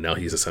good at it, and now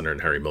he's a center and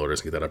Harry Miller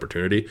doesn't get that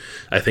opportunity,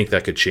 I think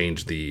that could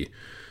change the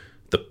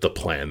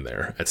plan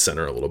there at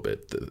center a little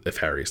bit if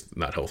Harry's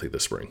not healthy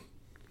this spring.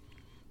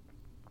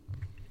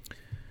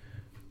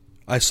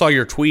 I saw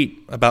your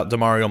tweet about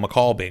DeMario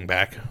McCall being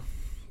back.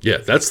 Yeah,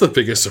 that's the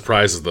biggest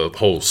surprise of the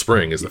whole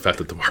spring is the fact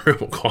that DeMario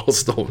McCall is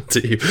still on the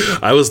team.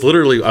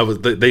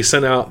 They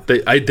sent out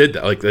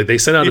they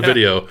sent out a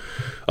video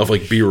of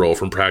video of B-roll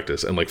from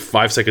practice, and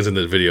 5 seconds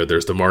into the video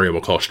there's DeMario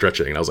McCall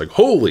stretching, and I was like,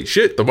 holy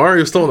shit,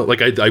 DeMario's still on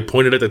it. I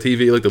pointed at the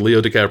TV like the Leo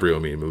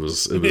DiCaprio meme. It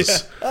was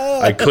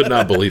I could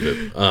not believe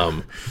it.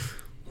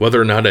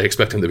 Whether or not I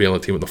expect him to be on the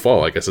team in the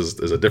fall, I guess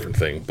is a different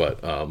thing, but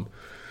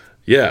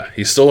yeah,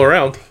 he's still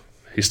around.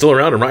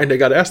 And Ryan Day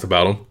got asked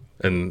about him.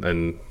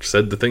 And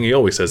said the thing he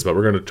always says about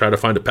we're going to try to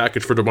find a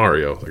package for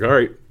DeMario. All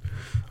right,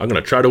 I'm going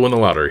to try to win the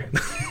lottery.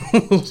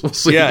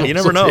 You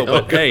never know.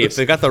 But hey, if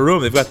they got the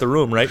room, they've got the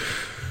room, right?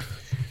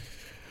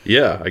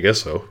 Yeah, I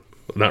guess so.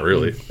 Not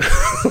really.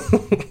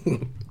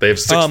 They have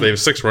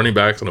six running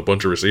backs and a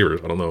bunch of receivers.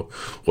 I don't know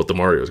what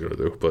DeMario is going to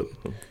do, but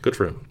good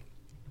for him.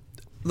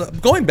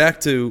 Going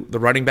back to the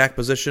running back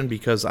position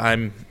because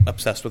I'm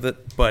obsessed with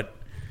it, but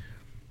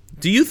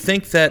do you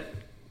think that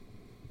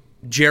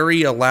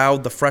Jerry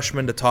allowed the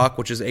freshmen to talk,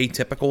 which is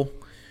atypical,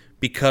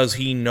 because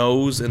he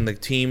knows and the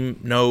team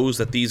knows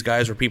that these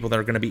guys are people that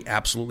are going to be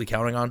absolutely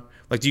counting on?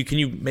 Can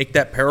you make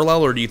that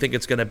parallel, or do you think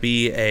it's going to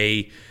be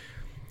a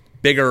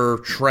bigger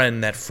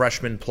trend that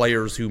freshman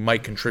players who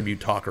might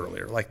contribute talk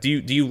earlier? Do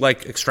you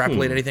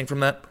extrapolate anything from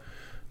that?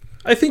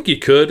 I think you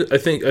could. I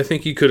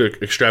think you could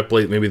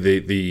extrapolate maybe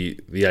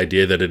the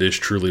idea that it is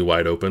truly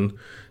wide open.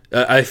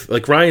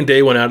 Ryan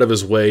Day went out of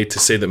his way to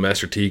say that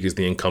Master Teague is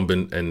the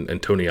incumbent,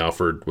 and Tony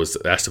Alford was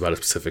asked about it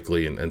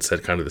specifically and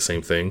said kind of the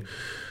same thing.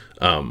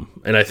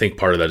 And I think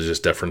part of that is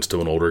just deference to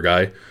an older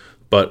guy.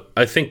 But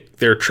I think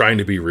they're trying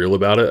to be real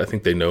about it. I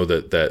think they know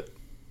that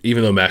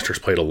even though Master's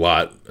played a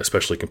lot,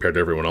 especially compared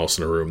to everyone else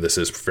in the room, this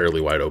is fairly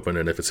wide open.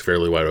 And if it's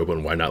fairly wide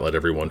open, why not let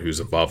everyone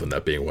who's involved in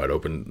that being wide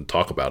open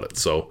talk about it?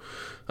 So,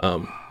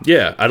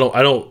 yeah,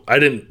 I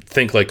didn't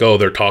think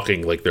they're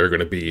talking like they're going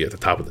to be at the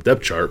top of the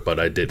depth chart, but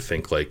I did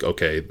think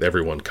okay,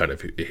 everyone kind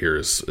of here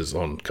is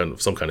on kind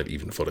of some kind of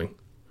even footing.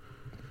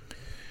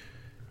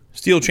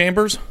 Steel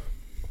Chambers?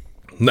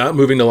 Not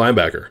moving to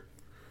linebacker.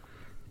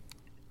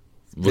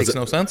 Makes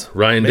no sense.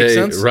 Ryan Day,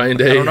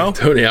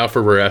 Tony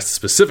Alford were asked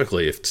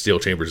specifically if Steel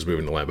Chambers is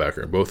moving to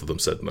linebacker, and both of them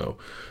said no.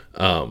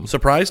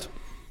 Surprised?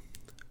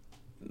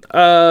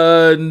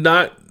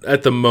 Not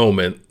at the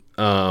moment.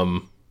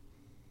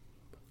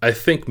 I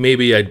think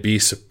maybe I'd be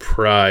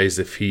surprised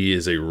if he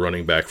is a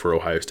running back for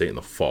Ohio State in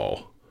the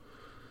fall.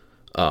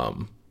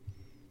 But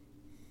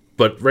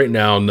right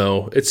now,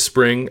 no. It's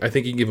spring. I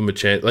think you can give him a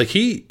chance.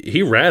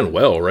 He ran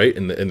well, right?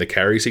 In the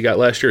carries he got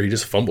last year, he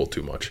just fumbled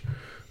too much.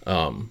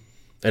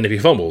 And if he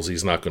fumbles,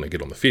 he's not going to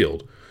get on the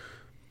field.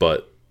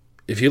 But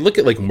if you look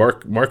at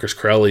Marcus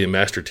Crowley and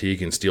Master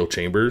Teague and Steel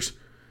Chambers,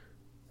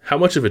 how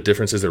much of a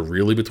difference is there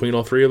really between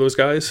all three of those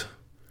guys?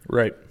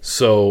 Right.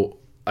 So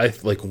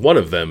one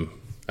of them,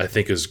 I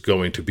think, is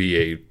going to be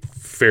a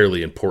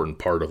fairly important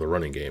part of the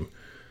running game.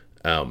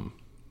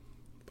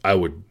 I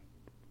would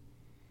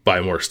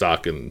buy more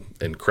stock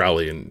in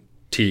Crowley and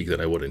Teague than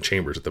I would in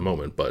Chambers at the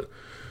moment. But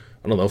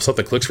I don't know, if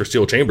something clicks for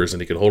Steel Chambers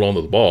and he can hold on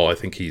to the ball, I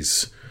think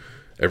he's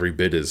every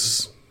bit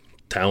as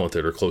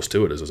talented or close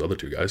to it as those other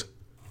two guys.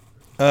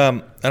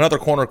 Another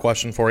corner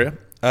question for you.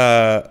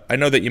 I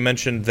know that you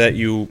mentioned that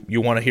you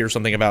want to hear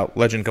something about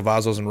Legend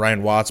Cavazos and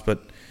Ryan Watts,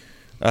 but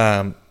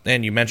and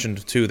you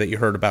mentioned too that you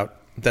heard about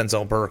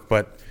Denzel Burke,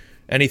 but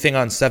anything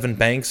on Sevyn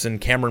Banks and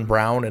Cameron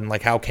Brown and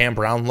how Cam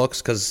Brown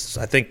looks? Because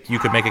I think you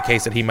could make a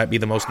case that he might be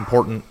the most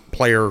important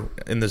player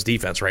in this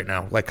defense right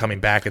now, coming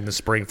back in the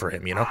spring for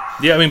him,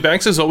 Yeah, I mean,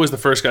 Banks is always the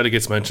first guy that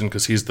gets mentioned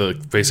because he's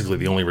basically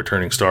the only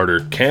returning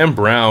starter. Cam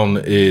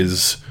Brown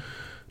is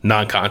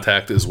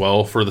non-contact as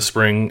well for the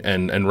spring,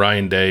 and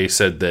Ryan Day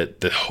said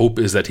that the hope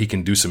is that he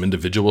can do some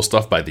individual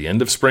stuff by the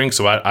end of spring,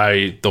 so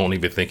I don't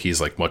even think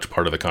he's much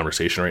part of the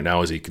conversation right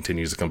now as he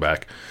continues to come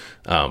back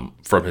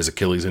from his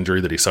Achilles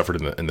injury that he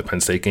suffered in the Penn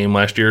State game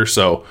last year.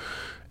 So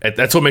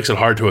that's what makes it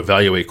hard to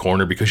evaluate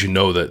corner, because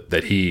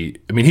that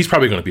he's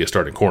probably going to be a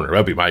starting corner. That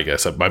would be my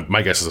guess.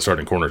 My guess is a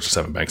starting corner is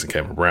Sevyn Banks and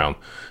Cameron Brown,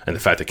 and the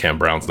fact that Cam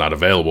Brown's not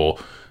available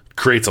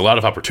creates a lot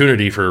of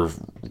opportunity for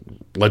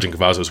Legend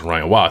Cavazos and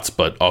Ryan Watts,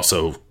 but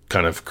also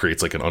kind of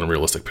creates an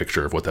unrealistic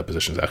picture of what that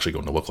position is actually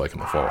going to look like in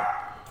the fall.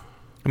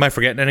 Am I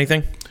forgetting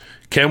anything?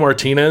 Cam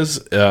Martinez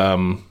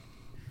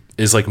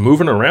is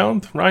moving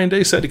around. Ryan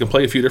Day said he can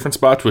play a few different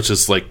spots, which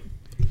is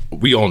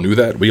we all knew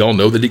that. We all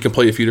know that he can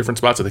play a few different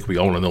spots. I think we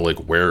all want to know, like,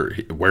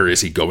 where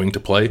is he going to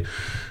play?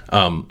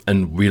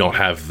 And we don't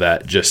have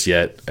that just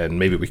yet. And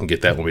maybe we can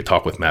get that when we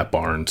talk with Matt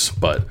Barnes.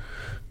 But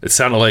it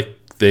sounded like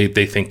they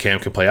think Cam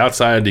can play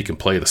outside. He can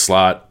play the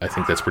slot. I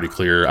think that's pretty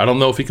clear. I don't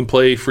know if he can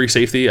play free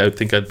safety. I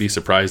think I'd be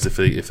surprised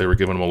if they were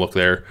giving him a look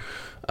there.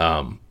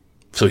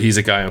 So he's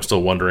a guy I'm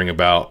still wondering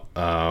about.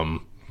 I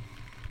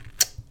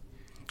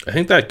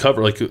think that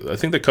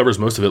covers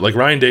most of it. Like,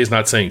 Ryan Day's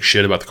not saying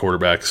shit about the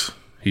quarterbacks.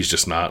 He's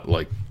just not,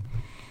 like,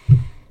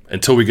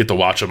 until we get to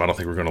watch them, I don't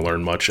think we're going to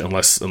learn much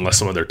unless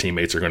some of their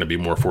teammates are going to be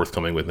more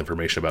forthcoming with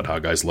information about how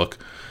guys look.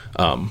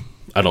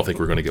 I don't think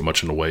we're going to get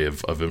much in the way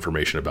of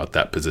information about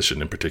that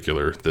position in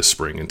particular this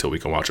spring until we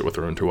can watch it with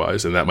our own two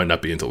eyes, and that might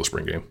not be until the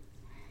spring game.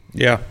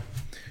 Yeah,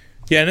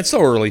 and it's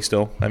so early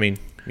still. I mean,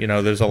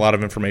 there's a lot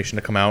of information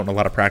to come out and a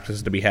lot of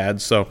practices to be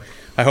had. So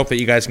I hope that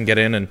you guys can get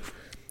in and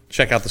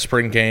check out the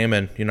spring game.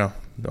 And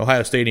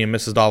Ohio Stadium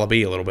misses Dollar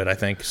B a little bit, I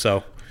think.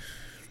 So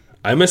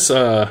I miss.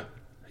 I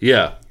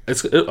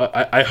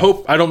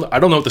hope I don't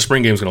know what the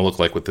spring game is going to look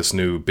like with this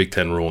new Big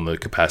Ten rule and the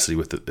capacity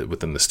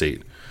within the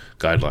state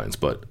guidelines.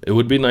 But it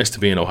would be nice to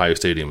be in Ohio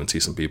Stadium and see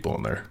some people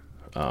in there,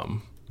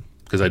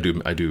 because I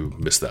do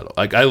miss that.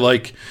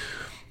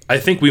 I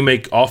think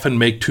we often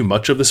make too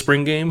much of the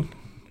spring game,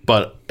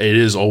 but it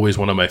is always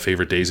one of my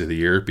favorite days of the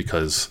year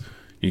because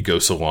you go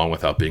so long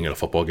without being at a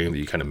football game that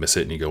you kind of miss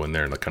it, and you go in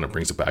there and that kind of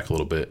brings it back a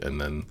little bit,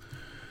 and then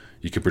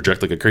you can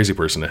project like a crazy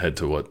person ahead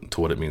to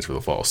what it means for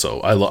the fall. So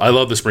I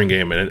love the spring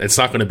game, and it's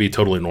not going to be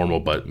totally normal,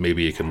 but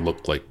maybe it can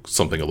look like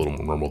something a little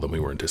more normal than we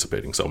were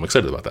anticipating. So I'm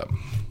excited about that.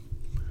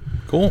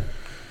 Cool.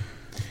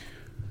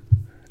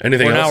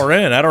 Anything else? Now we're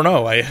in. I don't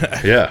know.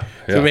 Yeah.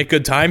 We make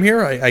good time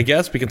here. I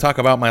guess we can talk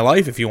about my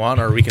life if you want,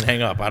 or we can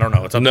hang up. I don't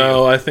know. It's up to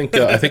you. I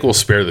think we'll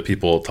spare the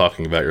people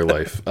talking about your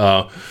life.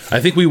 I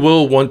think we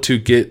will want to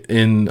get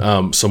in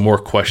some more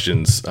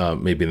questions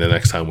maybe the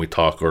next time we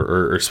talk,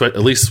 or at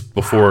least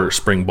before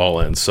spring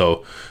ball ends.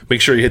 So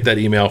make sure you hit that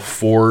email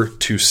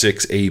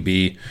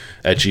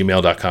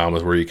 426ab@gmail.com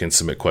is where you can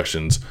submit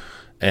questions,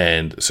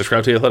 and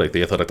subscribe to The Athletic,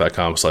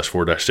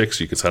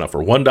 theathletic.com/4-6. You can sign up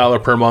for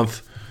 $1 per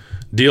month.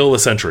 Deal of the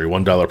century,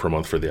 $1 per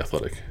month for The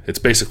Athletic. It's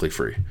basically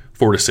free.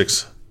 4 to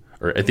 6,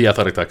 or at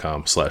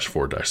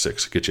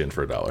theathletic.com/4-6. Get you in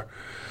for $1.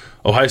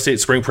 Ohio State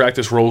spring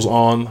practice rolls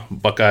on.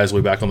 Buckeyes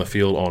will be back on the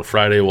field on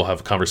Friday. We'll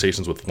have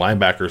conversations with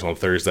linebackers on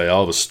Thursday.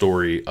 I'll have a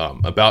story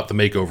about the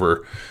makeover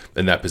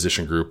in that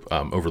position group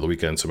over the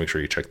weekend, so make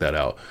sure you check that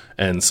out.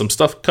 And some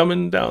stuff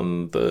coming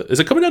down is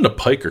it coming down the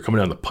pike or coming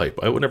down the pipe?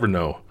 I would never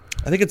know.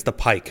 I think it's the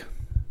pike.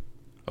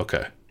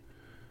 Okay.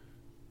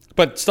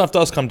 But stuff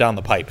does come down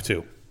the pipe,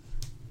 too.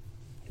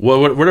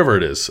 Well, whatever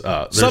it is,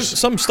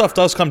 some stuff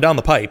does come down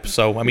the pipe.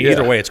 So I mean,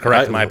 either way, it's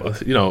correct in my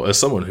book. As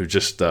someone who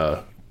just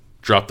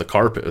dropped the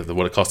carpet,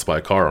 what it costs to buy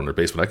a car on their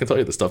basement, I can tell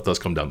you the stuff does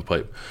come down the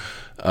pipe.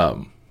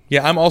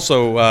 I'm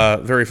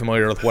also very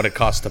familiar with what it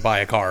costs to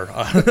buy a car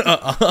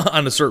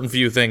on a certain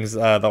few things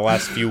the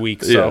last few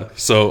weeks.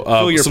 So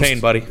feel your pain,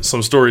 buddy.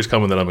 Some stories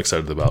coming that I'm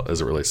excited about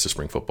as it relates to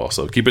spring football.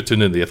 So keep it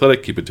tuned in to The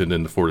Athletic. Keep it tuned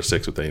in to 4 to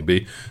 6 with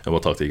A&B, and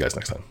we'll talk to you guys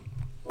next time.